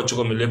damle afo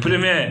chuko me le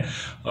premier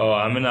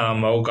amena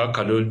ma o ka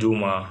kado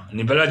duma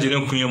ni bela jire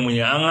kunye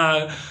munya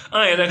anga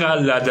an yere ka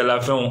la de la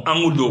fin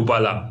angu do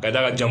bala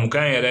kada ka jam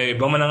kan yere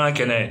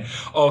bamanankankene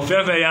o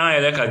fefe ya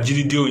yere ka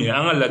jiri dio nya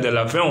anga la de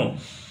la fin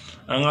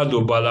anga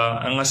do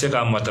bala anga se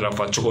ka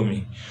matrafa chuko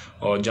mi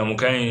jam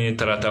kan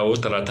tarata o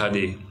tarata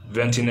de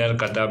 21h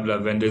katabla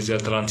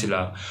 22h30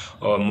 la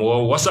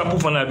mo WhatsApp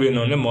fana be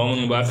no le mo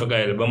mun ba fa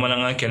ga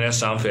bamanankankene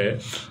sanfɛ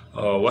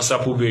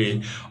WhatsApp be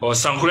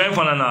sankura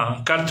fana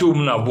na carte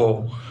um na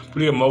bo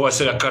pour mo wa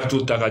se ka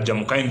carte ta ka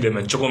jam kan de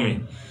me chokomi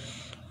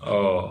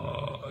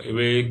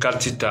ibe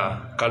carte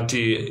ta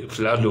carte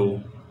flado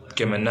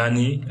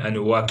kemenani ani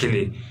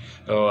wakile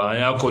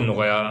anya ko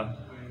no ya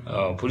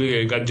pour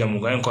ga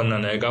jam kan konna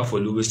na ga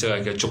folu be se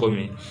ka ke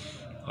chokomi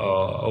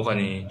o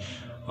kani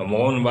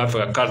mo mun ba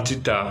fa ka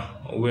carte ta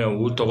oui,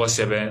 ou togo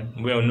 7,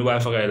 oui, on va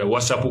faire le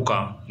WhatsApp ou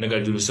quand,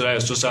 négatif, c'est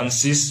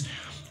 66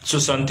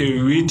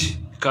 68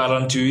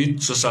 48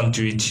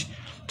 68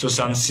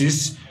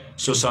 66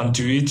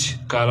 68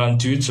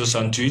 48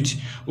 68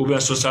 ou bien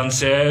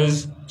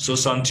 76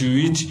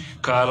 68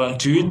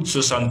 48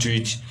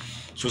 68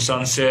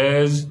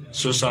 76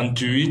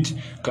 68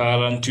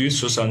 48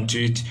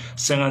 68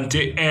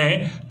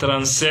 51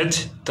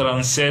 37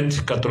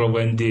 37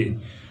 82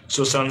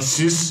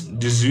 66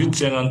 18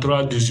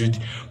 53 18.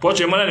 Pour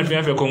tu m'as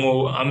fait faire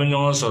comme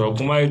amenon soro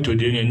kuma to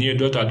de ni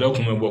dota do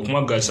kuma bo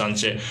kuma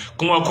gasanche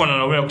kuma kona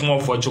na we kuma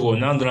fo chugo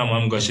na ndra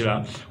mam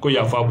gashira ko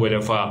ya fa bo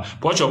le fa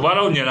pour tu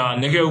bara unyana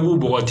nege wu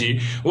bogoti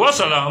wa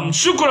salam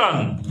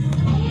shukran.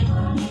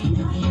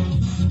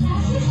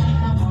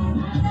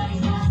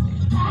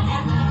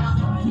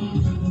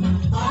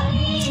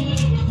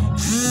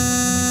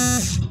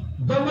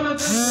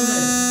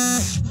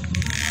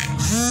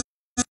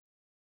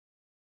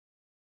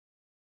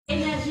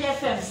 Énergie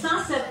FM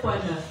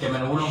 107.9.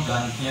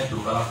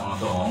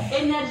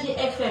 Énergie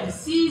FM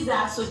 6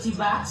 à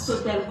Sotiba,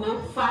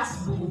 Sotelgo,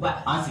 Fas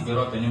Bougouba.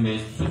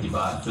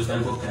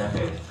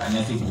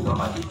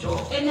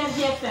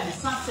 Énergie FM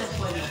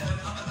 107.9.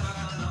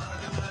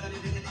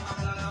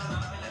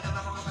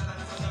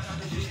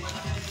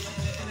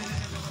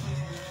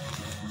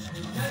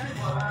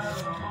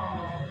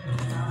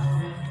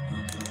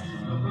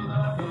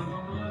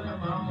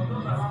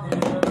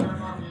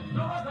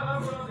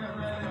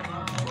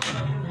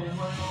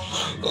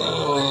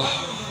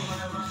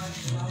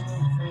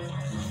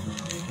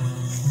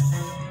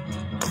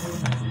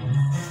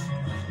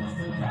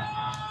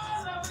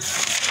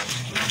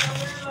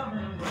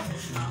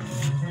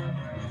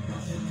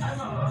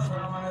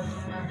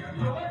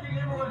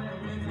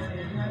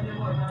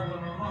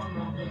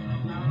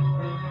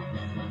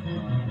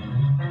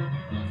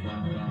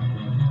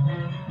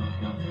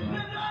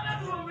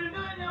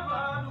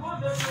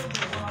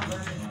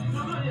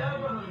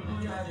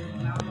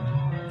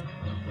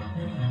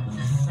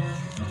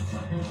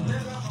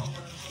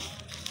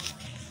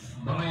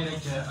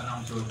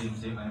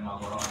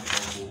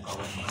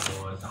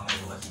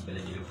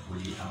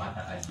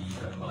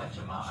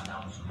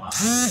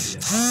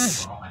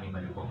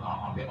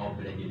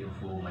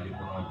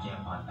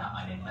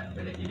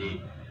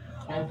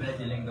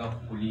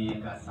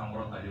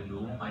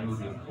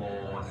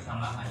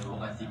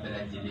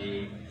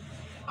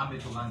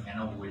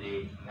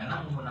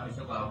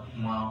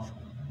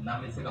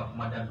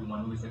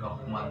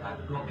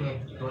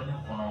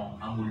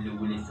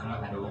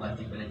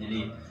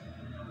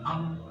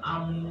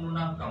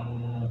 Amuna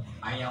kamu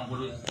ayam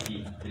bulu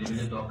si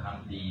beli do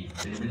kampi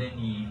beli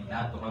ni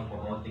na to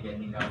ko tiga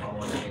ni ga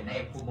bawa le na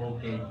ko bo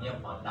ke nya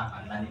pata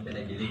anani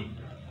beli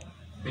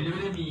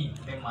ni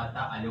me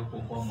mata ale ko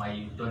ko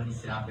mai don ni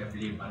sira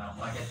beli mana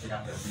pa ke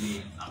sira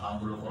beli akam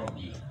bulu ko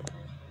bi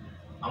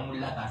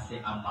amulla ka se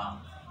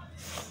amma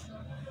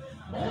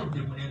mau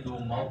dimune do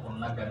mau ko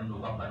na ga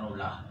no ga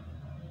banola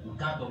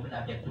uta do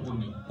bina ke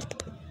tugumi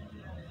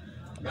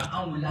ga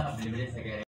amulla ka beli segere